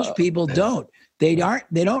 And most people don't. They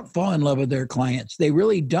don't fall in love with their clients. They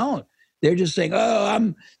really don't. They're just saying, oh,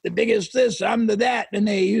 I'm the biggest this, I'm the that. And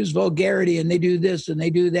they use vulgarity and they do this and they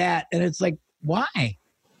do that. And it's like, why?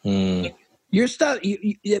 Your stuff,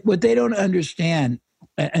 what they don't understand,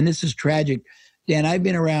 and this is tragic, Dan, I've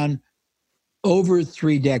been around over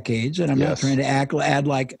 3 decades, and I'm not trying to add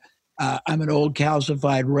like I'm an old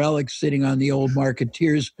calcified relic sitting on the old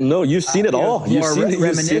marketeers. No, you've seen it all. You've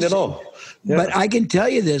seen it all. Yeah. But I can tell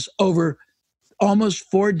you this, over almost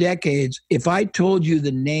 4 decades, if I told you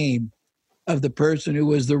the name of the person who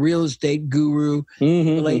was the real estate guru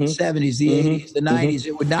in the late 70s, the 80s, the 90s,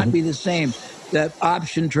 it would not be the same. The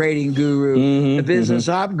option trading guru, the business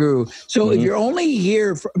op guru. So if you're only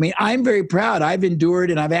here I'm very proud. I've endured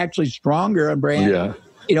and I'm actually stronger on brand,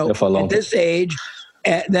 at this age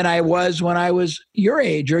than I was when I was your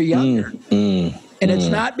age or younger. And it's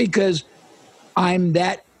not because I'm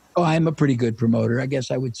a pretty good promoter. I guess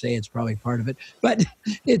I would say it's probably part of it. But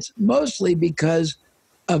it's mostly because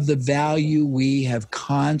of the value we have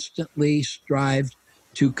constantly strived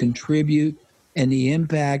to contribute and the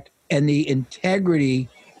impact and the integrity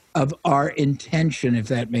of our intention, if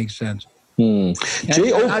that makes sense. I'm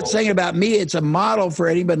not saying about me, it's a model for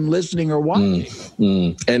anybody listening or watching.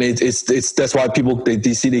 And it's that's why people, they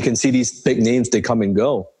can see these big names, they come and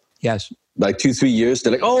go. Yes. Like 2-3 years,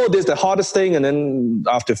 they're like, oh, there's the hardest thing. And then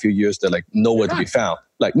after a few years, they're like, nowhere to be found.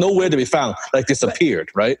 Like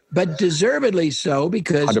disappeared, right? But deservedly so,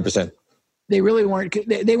 because 100%. They really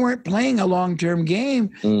weren't playing a long-term game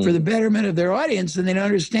for the betterment of their audience, and they don't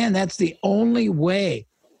understand that's the only way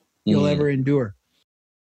you'll ever endure.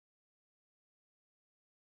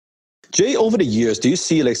 Jay, over the years, do you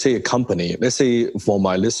see, like, say, a company, let's say for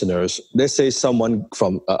my listeners, let's say someone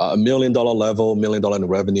from a $1 million level, $1 million in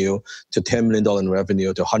revenue, to $10 million in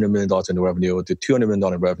revenue, to $100 million in revenue, to $200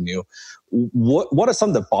 million in revenue. What are some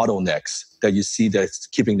of the bottlenecks that you see that's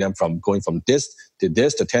keeping them from going from this, to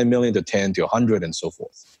 10 million, to 10, to 100, and so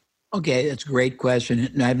forth? Okay, that's a great question.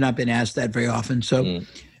 And I've not been asked that very often. So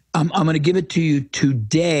I'm going to give it to you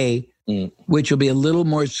today, which will be a little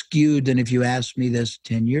more skewed than if you asked me this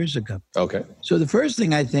 10 years ago. Okay. So the first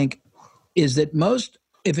thing I think is that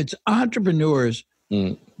if it's entrepreneurs,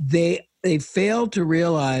 they fail to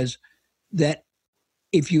realize that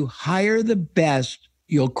if you hire the best,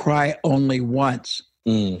 you'll cry only once,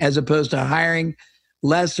 as opposed to hiring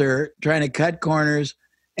lesser, trying to cut corners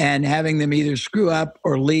and having them either screw up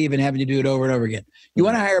or leave and having to do it over and over again. You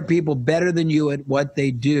want to hire people better than you at what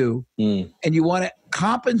they do, and you want to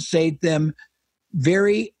compensate them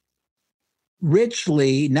very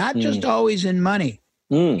richly, not just always in money,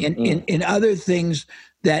 in other things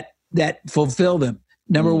that fulfill them.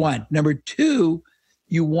 Number one. Number two,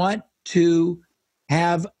 you want to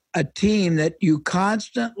have a team that you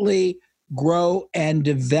constantly grow and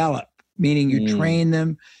develop, meaning you train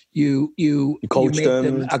them, you coach make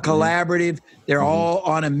them a collaborative. They're all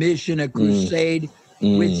on a mission, a crusade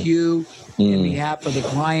with you in behalf of the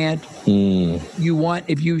client. You want,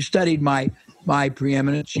 if you studied my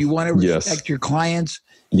preeminence, you want to respect your clients.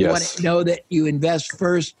 You want to know that you invest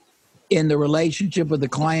first in the relationship with the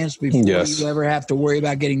clients before you ever have to worry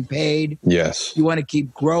about getting paid. Yes. You want to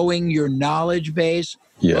keep growing your knowledge base.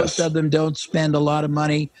 Most of them don't spend a lot of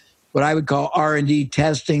money, what I would call R&D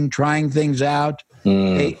testing, trying things out.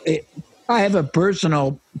 I have a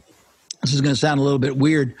personal, this is going to sound a little bit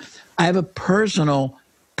weird, I have a personal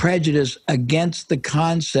prejudice against the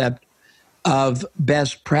concept of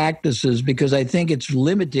best practices because I think it's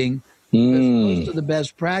limiting. Because most of the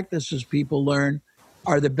best practices people learn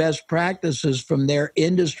are the best practices from their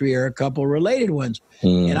industry or a couple related ones.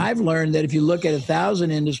 And I've learned that if you look at 1,000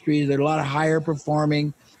 industries, there are a lot of higher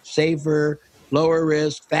performing, safer, lower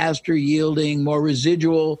risk, faster yielding, more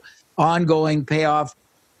residual, ongoing payoff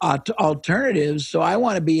alternatives. So I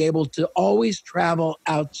want to be able to always travel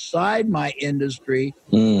outside my industry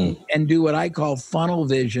and do what I call funnel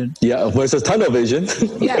vision. Yeah, versus tunnel vision.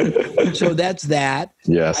 So that's that.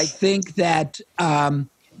 Yes. I think that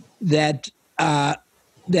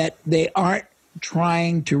that they aren't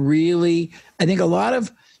trying to really, I think a lot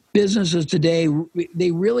of businesses today,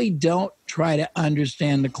 they really don't try to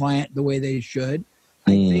understand the client the way they should.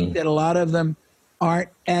 I think that a lot of them aren't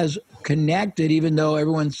as connected, even though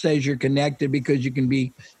everyone says you're connected because you can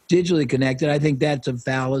be digitally connected. I think that's a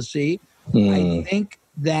fallacy. I think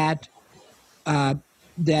that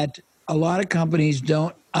that a lot of companies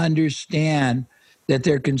don't understand that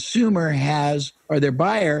their consumer has, or their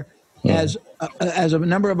buyer has a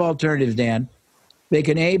number of alternatives, Dan. They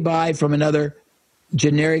can buy from another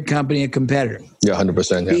generic company, a competitor. Yeah,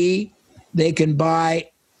 100%. B, they can buy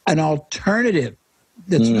an alternative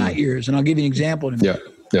that's not yours. And I'll give you an example in a minute.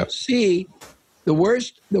 C, the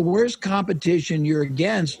worst competition you're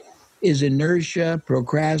against is inertia,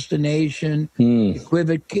 procrastination,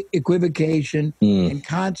 equivocation, and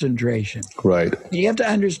concentration. Right. And you have to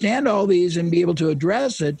understand all these and be able to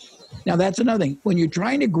address it. Now, that's another thing. When you're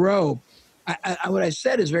trying to grow, what I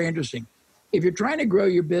said is very interesting. If you're trying to grow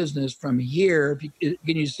your business from here, can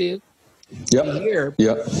you see it? Here.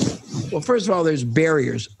 Well, first of all, there's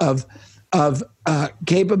barriers of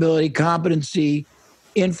capability, competency,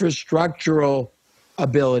 infrastructural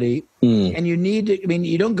ability, and you need to. I mean,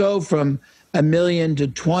 you don't go from 1 million to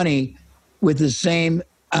 20 with the same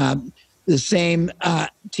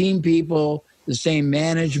team people, the same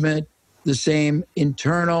management, the same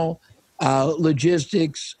internal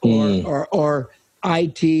logistics or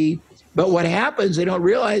IT. But what happens, they don't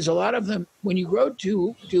realize, a lot of them, when you grow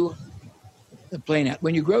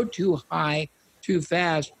when you grow too high, too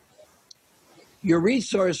fast, your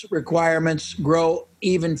resource requirements grow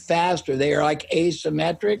even faster. They are like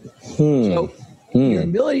asymmetric. So your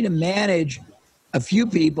ability to manage a few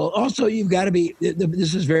people, also you've got to be,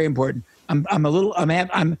 this is very important. I am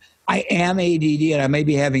ADD, and I may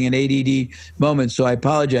be having an ADD moment, so I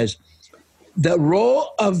apologize. The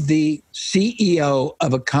role of the CEO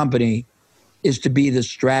of a company is to be the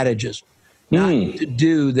strategist, not to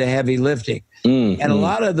do the heavy lifting. And a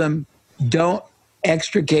lot of them don't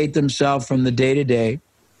extricate themselves from the day-to-day.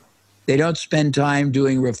 They don't spend time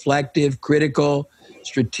doing reflective, critical,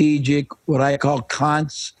 strategic, what I call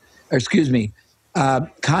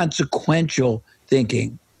consequential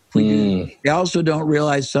thinking. They also don't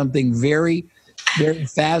realize something very, very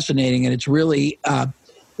fascinating, and it's really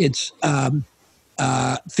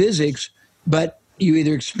physics, but you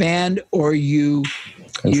either expand or you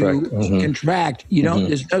contract. You don't.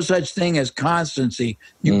 There's no such thing as constancy.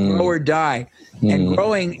 You grow or die, and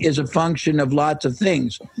growing is a function of lots of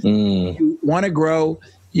things. You want to grow,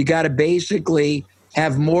 you got to basically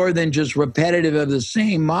have more than just repetitive of the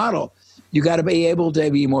same model. You got to be able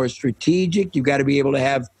to be more strategic. You got to be able to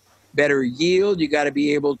have better yield. You got to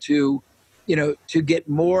be able to, to get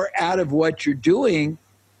more out of what you're doing.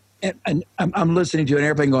 And I'm listening to an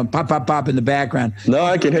airplane going pop, pop, pop in the background. No,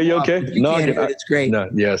 I can hear you okay. It's great. No,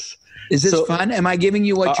 yes. Is this fun? Am I giving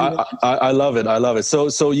you what you want? I love it. I love it. So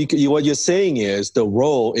what you're saying is the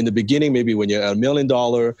role in the beginning, maybe when you're at $1 million,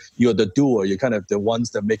 you're the doer. You're kind of the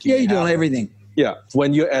ones that make it happen. You're doing everything. Yeah.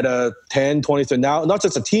 When you're at a 10, 20, 30, now, not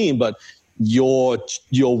just a team, but your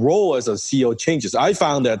role as a CEO changes. I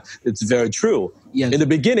found that it's very true. Yes. In the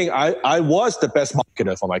beginning, I was the best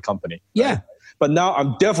marketer for my company. Yeah. Right? but now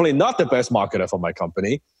I'm definitely not the best marketer for my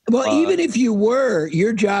company. Well, even if you were,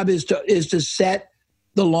 your job is to set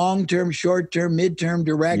the long-term, short-term, mid-term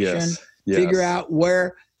direction, figure out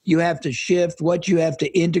where you have to shift, what you have to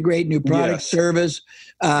integrate, new product, service,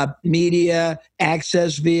 media,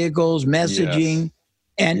 access vehicles, messaging.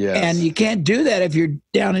 And you can't do that if you're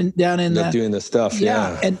down in not doing the stuff.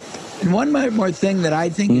 Yeah. And one more thing that I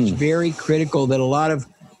think is very critical that a lot of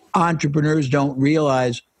entrepreneurs don't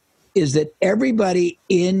realize is that everybody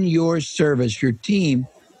in your service, your team,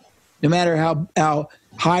 no matter how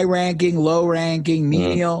high ranking, low ranking,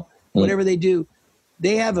 menial, whatever they do,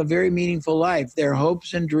 they have a very meaningful life. Their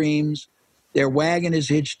hopes and dreams, their wagon is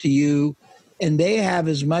hitched to you, and they have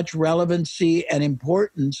as much relevancy and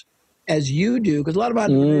importance as you do. Because a lot of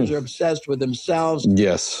entrepreneurs are obsessed with themselves,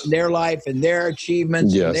 their life and their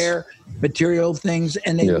achievements and their material things,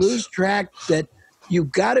 and they lose track that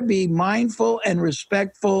you've got to be mindful and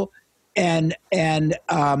respectful and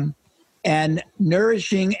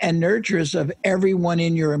nourishing and nurturous of everyone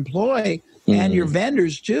in your employ and your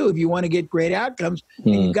vendors too, if you want to get great outcomes.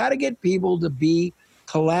 And you've got to get people to be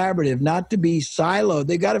collaborative, not to be siloed.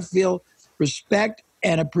 They got to feel respect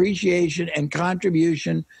and appreciation and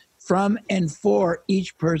contribution from and for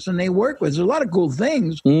each person they work with. There's a lot of cool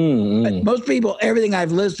things, but most people, everything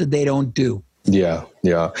I've listed, they don't do. Yeah.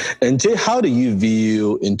 And Jay, how do you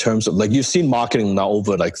view in terms of, like, you've seen marketing now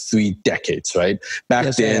over like 3 decades, right?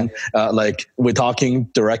 Back then, like we're talking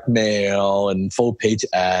direct mail and full page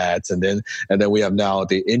ads, and then we have now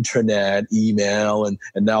the internet, email, and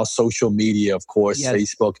now social media, of course,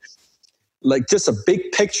 Facebook. Like, just a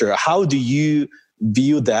big picture. How do you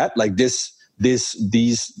view that? Like these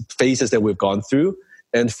phases that we've gone through,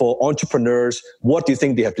 and for entrepreneurs, what do you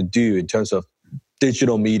think they have to do in terms of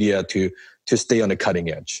digital media to stay on the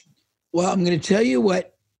cutting edge? Well, I'm going to tell you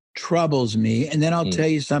what troubles me, and then I'll tell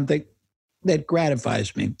you something that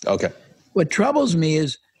gratifies me. Okay. What troubles me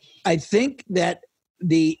is I think that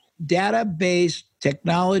the data-based,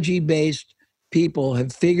 technology-based people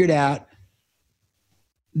have figured out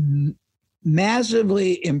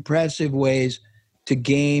massively impressive ways to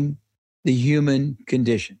game the human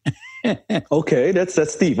condition. Okay,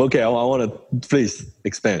 that's deep. Okay, I want to please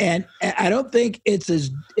expand. And I don't think it's as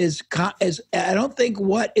I don't think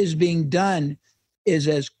what is being done is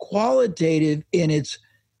as qualitative in its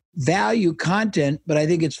value content, but I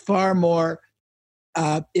think it's far more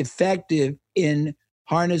effective in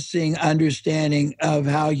harnessing understanding of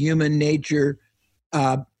how human nature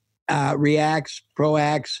reacts,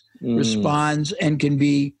 proacts, responds, and can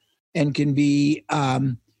be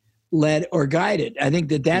led or guided. I think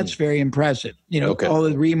that's very impressive. All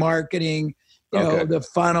the remarketing, the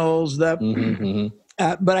funnels,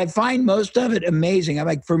 but I find most of it amazing. I'm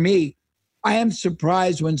like, for me, I am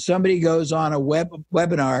surprised when somebody goes on a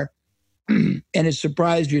webinar and is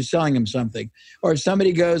surprised you're selling them something, or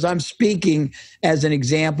somebody goes, I'm speaking as an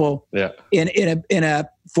example in a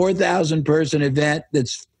 4,000 person event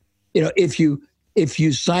that's, if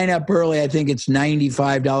you sign up early, I think it's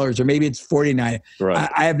 $95 or maybe it's $49. Right.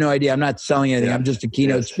 I have no idea. I'm not selling anything. I'm just a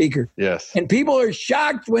keynote speaker. Yes. And people are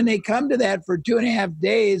shocked when they come to that for 2.5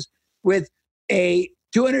 days with a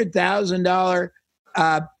 $200,000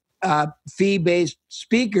 fee-based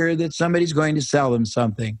speaker that somebody's going to sell them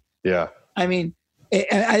something. Yeah. I mean,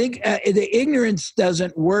 I think the ignorance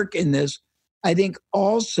doesn't work in this. I think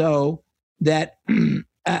also that,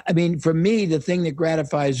 for me, the thing that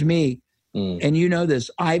gratifies me, and you know this,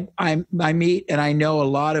 I meet and I know a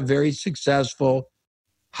lot of very successful,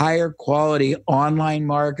 higher quality online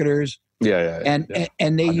marketers. And they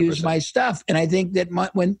 100%. Use my stuff. And I think that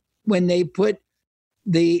when they put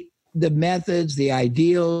the methods, the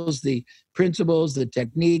ideals, the principles, the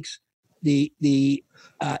techniques, the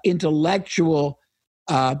intellectual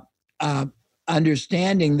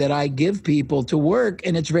understanding that I give people to work,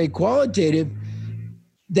 and it's very qualitative,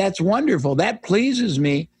 that's wonderful. That pleases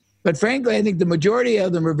me. But frankly, I think the majority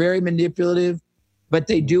of them are very manipulative, but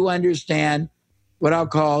they do understand what I'll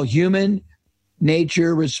call human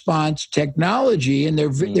nature response technology, and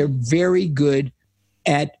they're very good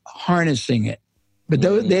at harnessing it. But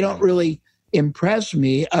they don't really impress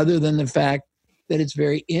me, other than the fact that it's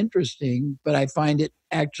very interesting, but I find it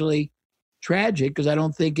actually tragic because I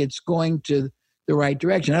don't think it's going to the right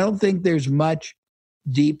direction. I don't think there's much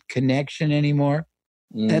deep connection anymore.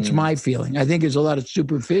 That's my feeling. I think there's a lot of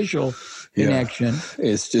superficial connection.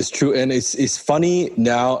 It's just true. And it's funny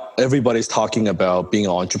now, everybody's talking about being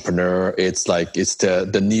an entrepreneur. It's like, it's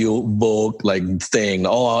the new book like thing.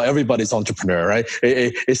 Oh, everybody's entrepreneur, right?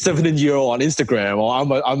 A 17-year-old on Instagram, or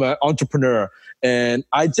I'm an entrepreneur. And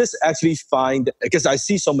I just actually find, because I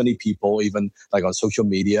see so many people, even like on social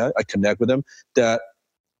media, I connect with them, that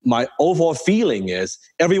my overall feeling is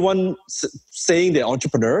everyone saying they're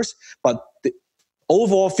entrepreneurs, but the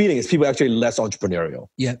overall feeling is people actually less entrepreneurial.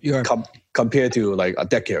 Yeah, you are. Compared to like a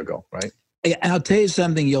decade ago, right? I'll tell you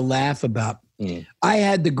something you'll laugh about. I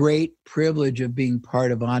had the great privilege of being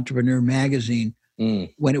part of Entrepreneur Magazine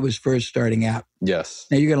when it was first starting out. Yes.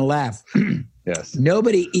 Now you're going to laugh. Yes.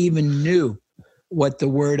 Nobody even knew what the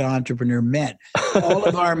word entrepreneur meant. All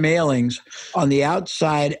of our mailings on the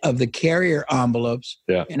outside of the carrier envelopes,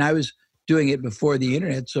 and I was doing it before the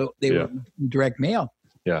internet, so they were direct mail.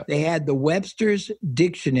 Yeah. They had the Webster's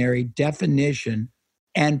Dictionary definition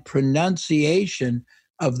and pronunciation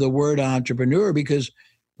of the word entrepreneur, because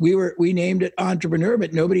we named it entrepreneur,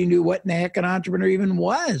 but nobody knew what in the heck an entrepreneur even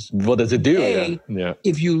was. What does it do?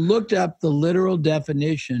 If you looked up the literal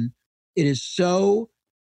definition, it is so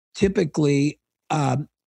typically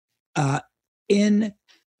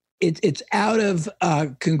it's out of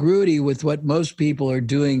congruity with what most people are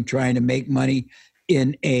doing, trying to make money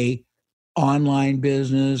in a online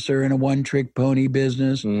business or in a one-trick pony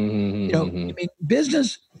business. Mm-hmm. You know, I mean,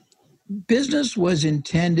 business was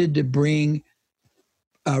intended to bring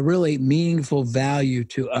really meaningful value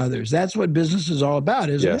to others. That's what business is all about,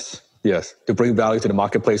 isn't it? Yes, to bring value to the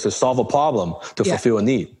marketplace, to solve a problem, to fulfill a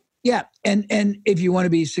need. Yeah, and if you want to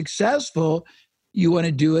be successful, you want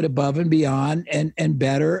to do it above and beyond and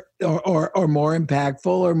better or more impactful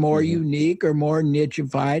or more unique or more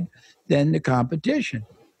nicheified than the competition.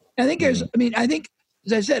 I think I think,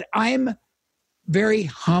 as I said, I'm very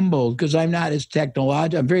humbled because I'm not as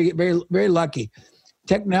technological. I'm very, very, very lucky.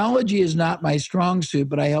 Technology is not my strong suit,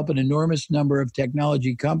 but I help an enormous number of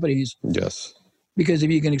technology companies. Yes. Because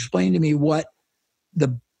if you can explain to me what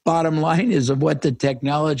the bottom line is of what the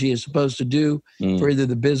technology is supposed to do for either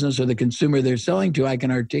the business or the consumer they're selling to, I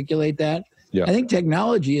can articulate that. Yeah. I think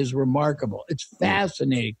technology is remarkable. It's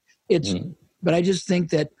fascinating. But I just think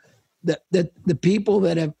that the people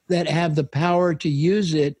that have the power to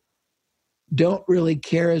use it don't really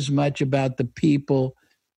care as much about the people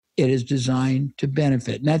it is designed to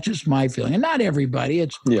benefit. And that's just my feeling. And not everybody.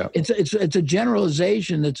 It's a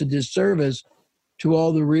generalization that's a disservice to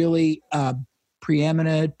all the really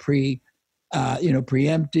preeminent, preemptive,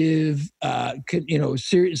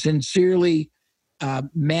 sincerely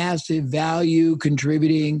massive value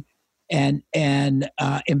contributing and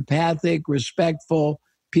empathic, respectful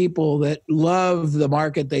people that love the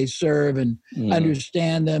market they serve and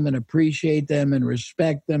understand them and appreciate them and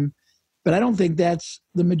respect them. But I don't think that's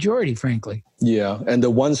the majority, frankly. Yeah, and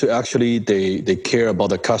the ones who actually they care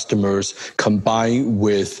about the customers combined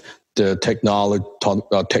with the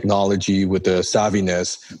technology with the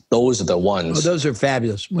savviness, those are the ones. Oh, those are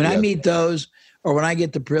fabulous. When I meet those, or when I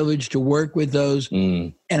get the privilege to work with those,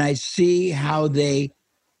 and I see how they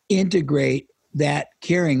integrate that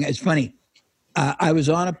caring. It's funny. I was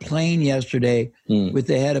on a plane yesterday with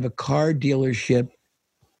the head of a car dealership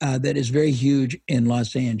that is very huge in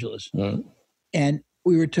Los Angeles. And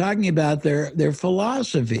we were talking about their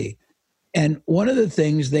philosophy. And one of the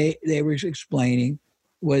things they were explaining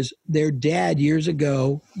was their dad years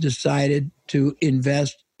ago decided to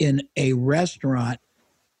invest in a restaurant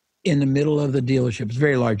in the middle of the dealership. It's a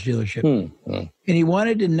very large dealership. And he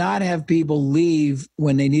wanted to not have people leave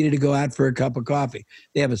when they needed to go out for a cup of coffee.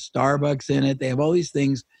 They have a Starbucks in it. They have all these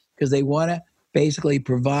things because they want to basically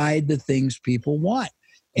provide the things people want.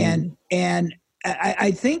 And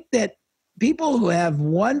I think that people who have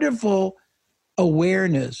wonderful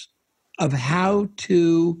awareness of how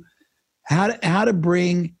to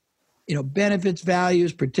bring, benefits,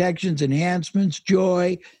 values, protections, enhancements,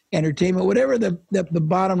 joy, entertainment, whatever the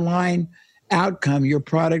bottom line outcome, your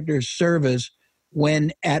product or service,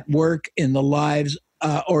 when at work, in the lives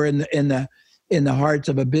or in the hearts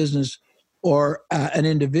of a business or an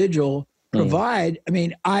individual provide. I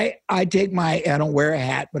mean, I don't wear a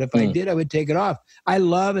hat, but if I did, I would take it off. I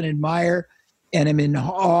love and admire and am in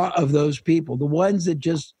awe of those people, the ones that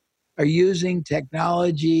just are using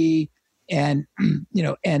technology and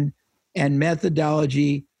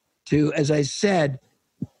methodology to, as I said,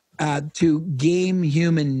 to game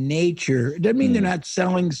human nature. It doesn't mean they're not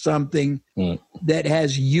selling something that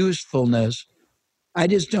has usefulness. I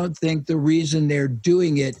just don't think the reason they're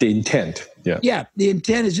doing it. The intent. Yeah. Yeah. The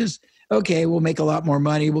intent is just, okay, we'll make a lot more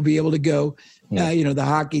money. We'll be able to go the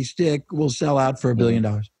hockey stick will sell out for $1 billion.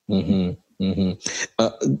 Mm-hmm.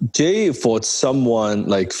 Mm-hmm. Jay, for someone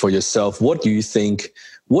like for yourself, what do you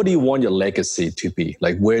want your legacy to be?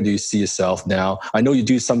 Like, where do you see yourself now? I know you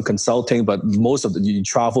do some consulting, but most of you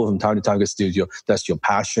travel from time to time because that's your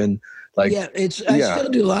passion. Like, I still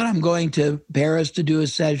do a lot. I'm going to Paris to do a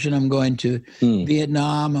session. I'm going to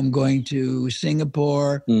Vietnam. I'm going to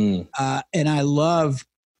Singapore. And I love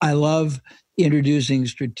introducing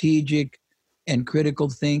strategic and critical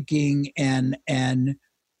thinking and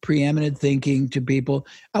preeminent thinking to people.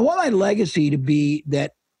 I want my legacy to be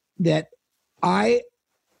that I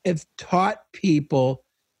have taught people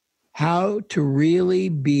how to really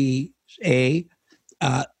be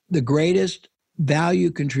the greatest value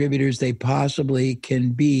contributors they possibly can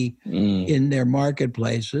be in their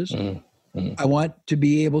marketplaces. I want to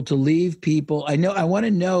be able to leave people. I want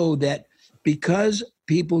to know that because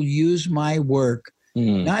people use my work,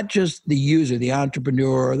 not just the user, the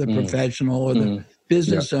entrepreneur or the professional or the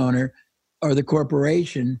business owner or the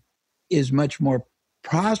corporation is much more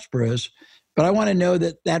prosperous, but I want to know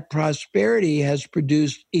that prosperity has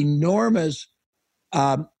produced enormous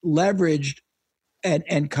leveraged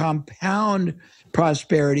and compound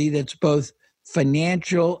prosperity that's both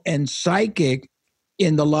financial and psychic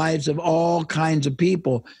in the lives of all kinds of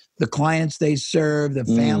people, the clients they serve, the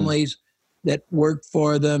families that work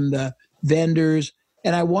for them, the vendors.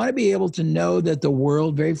 And I want to be able to know that the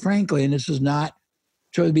world, very frankly, and this is not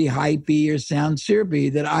trying to be hypey or sound syrupy,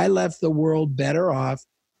 that I left the world better off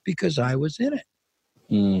because I was in it.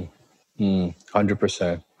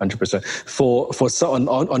 100%. For an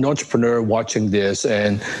entrepreneur watching this,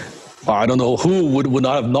 and I don't know who would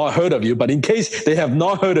not have not heard of you, but in case they have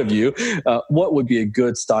not heard of you, what would be a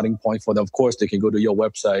good starting point for them? Of course, they can go to your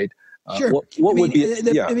website. Sure. What would be?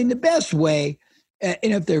 The best way,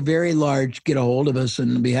 if they're very large, get a hold of us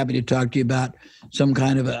and be happy to talk to you about some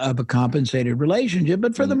kind of a compensated relationship.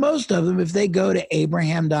 But for the most of them, if they go to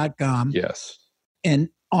abraham.com, yes, and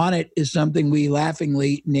on it is something we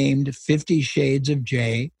laughingly named 50 Shades of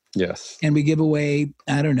Jay. Yes. And we give away,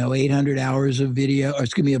 800 hours of video,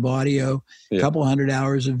 of audio, a couple hundred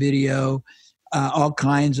hours of video, all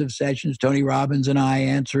kinds of sessions. Tony Robbins and I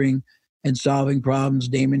answering and solving problems.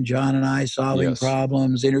 Damon John and I solving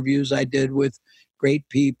problems. Interviews I did with great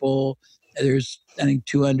people. There's, I think,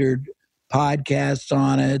 200 podcasts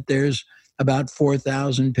on it. There's about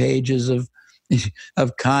 4,000 pages of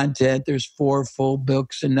content. There's 4 full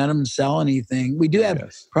books, and none of them sell anything. We do have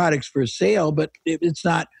products for sale, but it's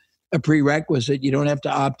not a prerequisite. You don't have to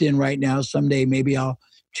opt in right now. Someday maybe I'll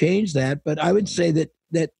change that. But I would say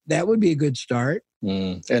that would be a good start.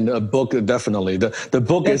 And a book, definitely. The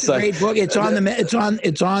book is a great book. It's on the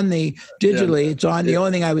digitally. It's on. The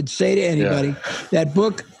only thing I would say to anybody, that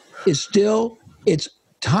book is it's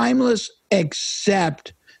timeless,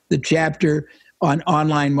 except the chapter on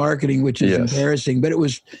online marketing, which is embarrassing. But it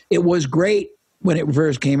was great when it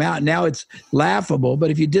first came out. Now it's laughable. But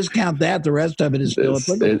if you discount that, the rest of it is still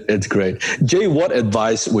applicable. It's great. Jay, what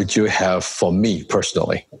advice would you have for me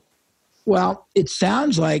personally? Well, it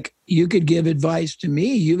sounds like you could give advice to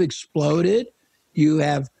me. You've exploded. You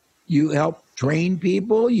help train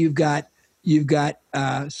people. You've got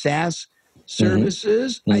SaaS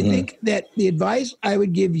services. I think that the advice I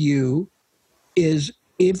would give you is,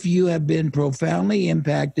 if you have been profoundly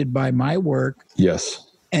impacted by my work,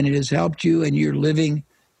 and it has helped you, and you're living,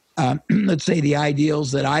 let's say, the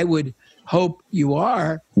ideals that I would hope you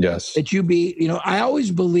are, that you be, I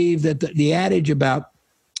always believe that the adage about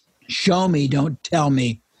show me, don't tell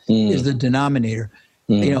me is the denominator.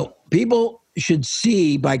 People should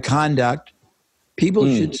see by conduct. People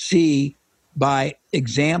should see by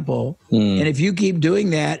example. And if you keep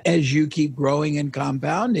doing that as you keep growing and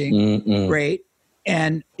compounding, great.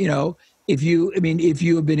 And, if you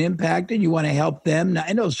have been impacted, you want to help them,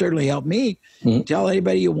 and it'll certainly help me. Tell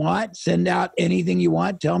anybody you want, send out anything you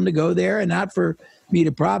want, tell them to go there, and not for me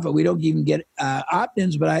to profit. We don't even get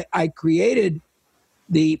opt-ins, but I created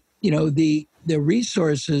the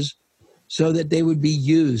resources so that they would be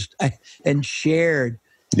used and shared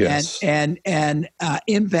and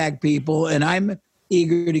impact people. And I'm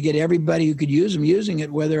eager to get everybody who could use them using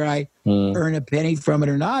it, whether I earn a penny from it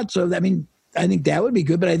or not. So, I think that would be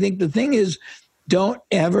good. But I think the thing is, don't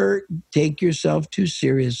ever take yourself too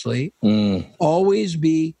seriously. Always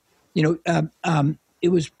be, it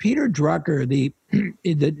was Peter Drucker, the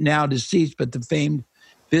now deceased, but the famed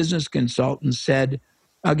business consultant, said,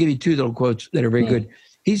 I'll give you 2 little quotes that are very good.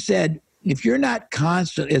 He said, if you're not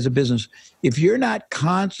constantly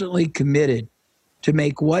committed to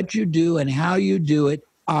make what you do and how you do it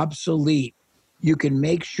obsolete, you can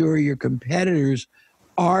make sure your competitors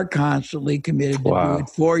are constantly committed to do it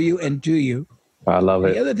for you and to you. I love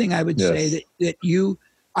it. The other thing I would say that you,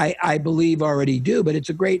 I believe already do, but it's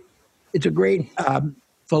a great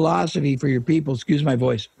philosophy for your people. Excuse my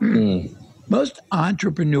voice. Most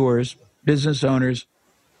entrepreneurs, business owners,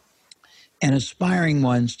 and aspiring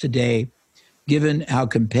ones today, given how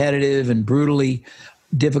competitive and brutally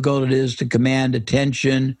difficult it is to command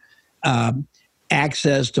attention,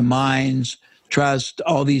 access to minds, trust,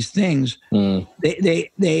 all these things,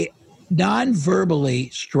 they non-verbally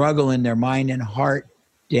struggle in their mind and heart,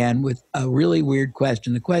 Dan, with a really weird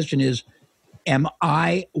question. The question is, am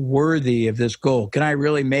I worthy of this goal? Can I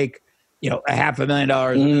really make,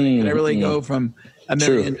 $500,000? Can I really go from $1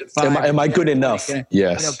 million to $5 million? Am I good enough?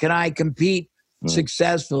 Yes. Can I compete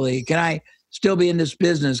successfully? Can I still be in this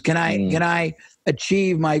business? Can I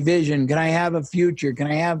achieve my vision? Can I have a future? Can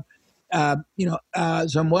I have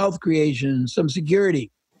some wealth creation, some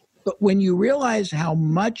security? But when you realize how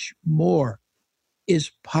much more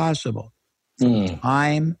is possible from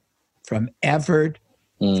time, from effort,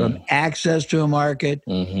 from access to a market,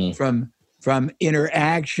 from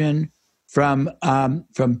interaction, from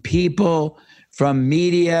people, from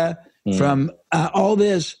media, from all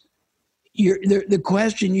this, the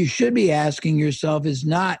question you should be asking yourself is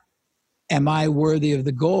not, am I worthy of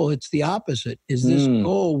the goal? It's the opposite. Is this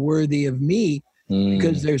goal worthy of me?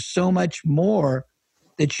 Because there's so much more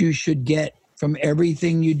that you should get from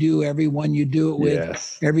everything you do, everyone you do it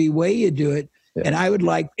with, every way you do it. And I would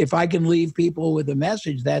like, if I can leave people with a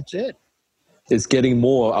message, that's it. It's getting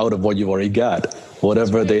more out of what you've already got,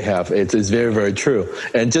 whatever they have. It's very, very true.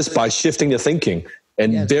 And just by shifting the thinking,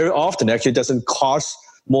 and very often actually it doesn't cost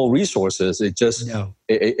more resources. It's just,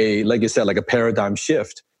 like you said, like a paradigm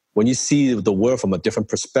shift. When you see the world from a different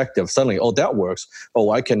perspective, suddenly, oh, that works. Oh,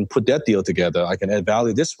 I can put that deal together. I can add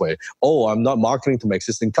value this way. Oh, I'm not marketing to my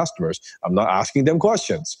existing customers. I'm not asking them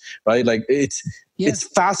questions, right? Like it's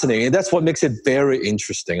fascinating. And that's what makes it very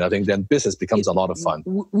interesting. I think then business becomes a lot of fun.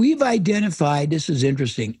 We've identified, this is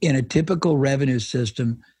interesting, in a typical revenue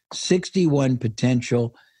system, 61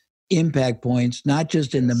 potential impact points, not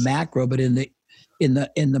just in the macro, but in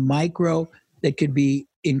the micro that could be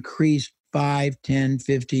increased 5, 10,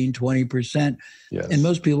 15, 20%. And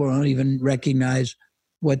most people don't even recognize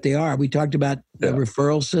what they are. We talked about the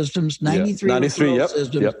referral systems, 93 referral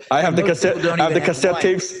systems. I have the cassette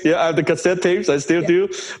tapes. Yeah, I have the cassette tapes. I still do.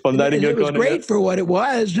 From it was great for what it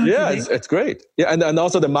was. It's great. Yeah, and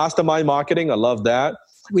also the mastermind marketing. I love that.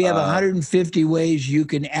 We have 150 ways you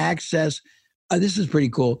can access. This is pretty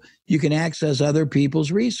cool. You can access other people's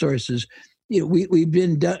resources. We've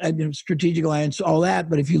been done strategic alliance, all that.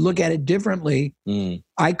 But if you look at it differently,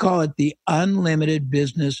 I call it the unlimited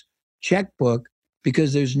business checkbook,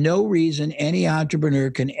 because there's no reason any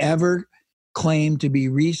entrepreneur can ever claim to be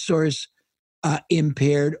resource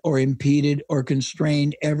impaired or impeded or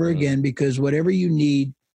constrained ever again, because whatever you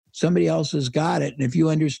need, somebody else has got it. And if you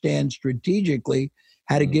understand strategically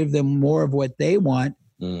how to give them more of what they want,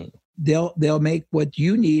 they'll make what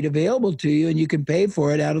you need available to you, and you can pay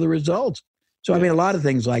for it out of the results. So, I mean, a lot of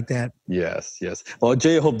things like that. Yes. Well,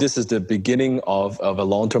 Jay, I hope this is the beginning of a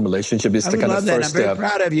long-term relationship. It's the kind of first step. I'm very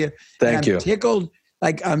proud of you. Thank you. I'm tickled,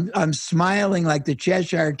 like I'm smiling like the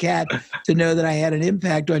Cheshire Cat to know that I had an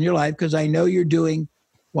impact on your life, because I know you're doing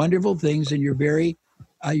wonderful things, and you're very,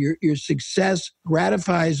 your success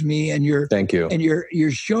gratifies me, and thank you. And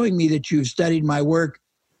you're showing me that you've studied my work.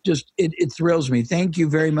 Just, it thrills me. Thank you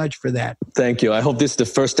very much for that. Thank you. I hope this is the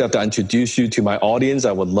first step to introduce you to my audience.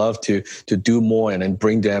 I would love to do more and then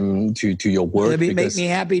bring them to your work. Make me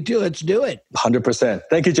happy too. Let's do it. 100%.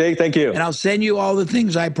 Thank you, Jay. Thank you. And I'll send you all the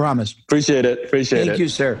things I promised. Appreciate it. Thank you,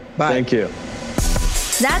 sir. Bye. Thank you.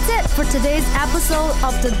 That's it for today's episode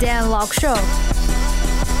of The Dan Lok Show.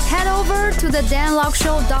 Head over to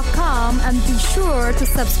thedanlokshow.com and be sure to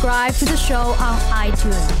subscribe to the show on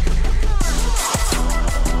iTunes.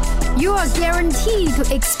 You are guaranteed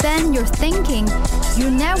to expand your thinking, your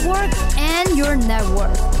network, and your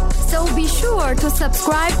network. So be sure to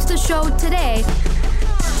subscribe to the show today.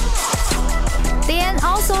 Dan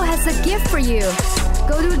also has a gift for you.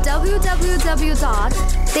 Go to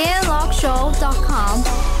www.danlokshow.com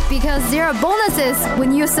because there are bonuses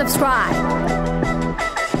when you subscribe.